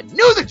predict it. I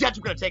knew the Jets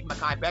were going to take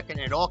Mekhi Becton, and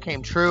it all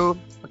came true.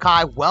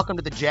 Mekhi, welcome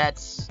to the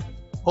Jets.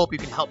 Hope you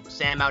can help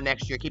Sam out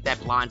next year. Keep that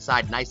blind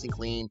side nice and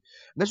clean.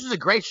 And this was a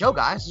great show,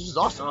 guys. This was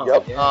awesome.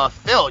 Yep.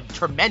 Phil,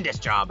 tremendous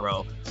job,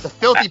 bro. The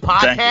Filthy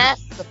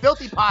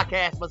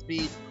Podcast must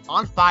be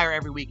on fire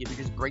every week if you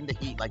just bring the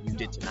heat like you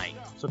did tonight.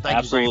 So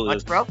thank you very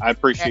much, bro. I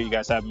appreciate you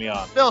guys having me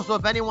on. Phil, so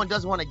if anyone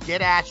does want to get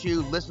at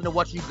you, listen to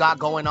what you've got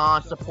going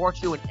on,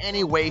 support you in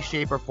any way,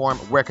 shape, or form,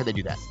 where can they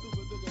do that?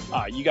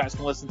 You guys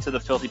can listen to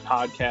the Filthy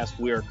Podcast.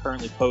 We are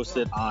currently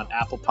posted on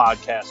Apple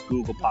Podcasts,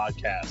 Google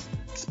Podcasts,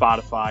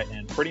 Spotify,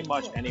 and pretty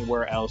much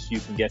anywhere else you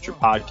can get your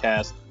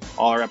podcast.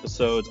 All our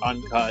episodes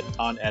uncut,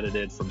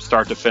 unedited, from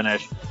start to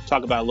finish.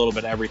 Talk about a little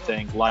bit of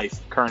everything: life,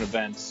 current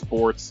events,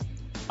 sports,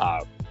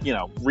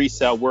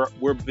 resale.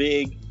 We're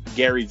big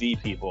Gary V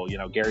people.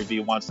 Gary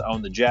V wants to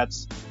own the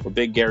Jets. We're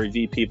big Gary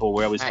V people.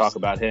 We always talk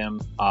about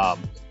him.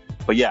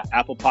 But yeah,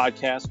 Apple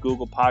Podcasts,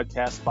 Google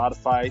Podcasts,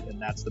 Spotify, and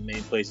that's the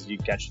main places you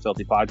can catch the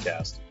Filthy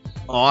Podcast.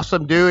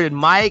 Awesome, dude. And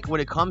Mike, when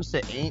it comes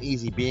to Ain't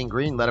Easy Being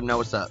Green, let them know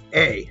what's up.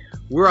 Hey,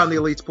 we're on the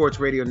Elite Sports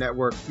Radio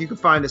Network. You can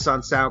find us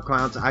on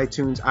SoundCloud,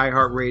 iTunes,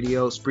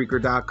 iHeartRadio,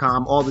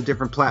 Spreaker.com, all the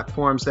different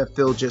platforms that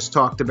Phil just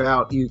talked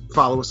about. You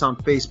follow us on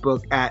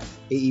Facebook at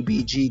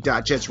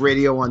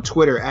AEBG.JetsRadio, on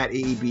Twitter at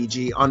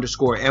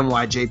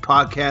AEBG_NYJ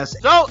Podcast.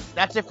 So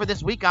that's it for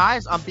this week,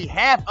 guys. On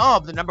behalf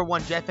of the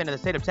 #1 Jet fan in the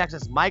state of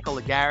Texas, Michael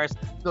Lagares,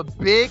 the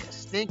big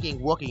stinking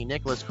Wookie,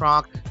 Nicholas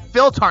Kronk,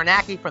 Phil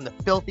Tarnacki from the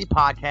Filthy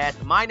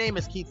Podcast. My name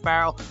is Keith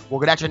Farrell. We'll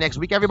get at you next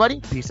week, everybody.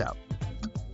 Peace out.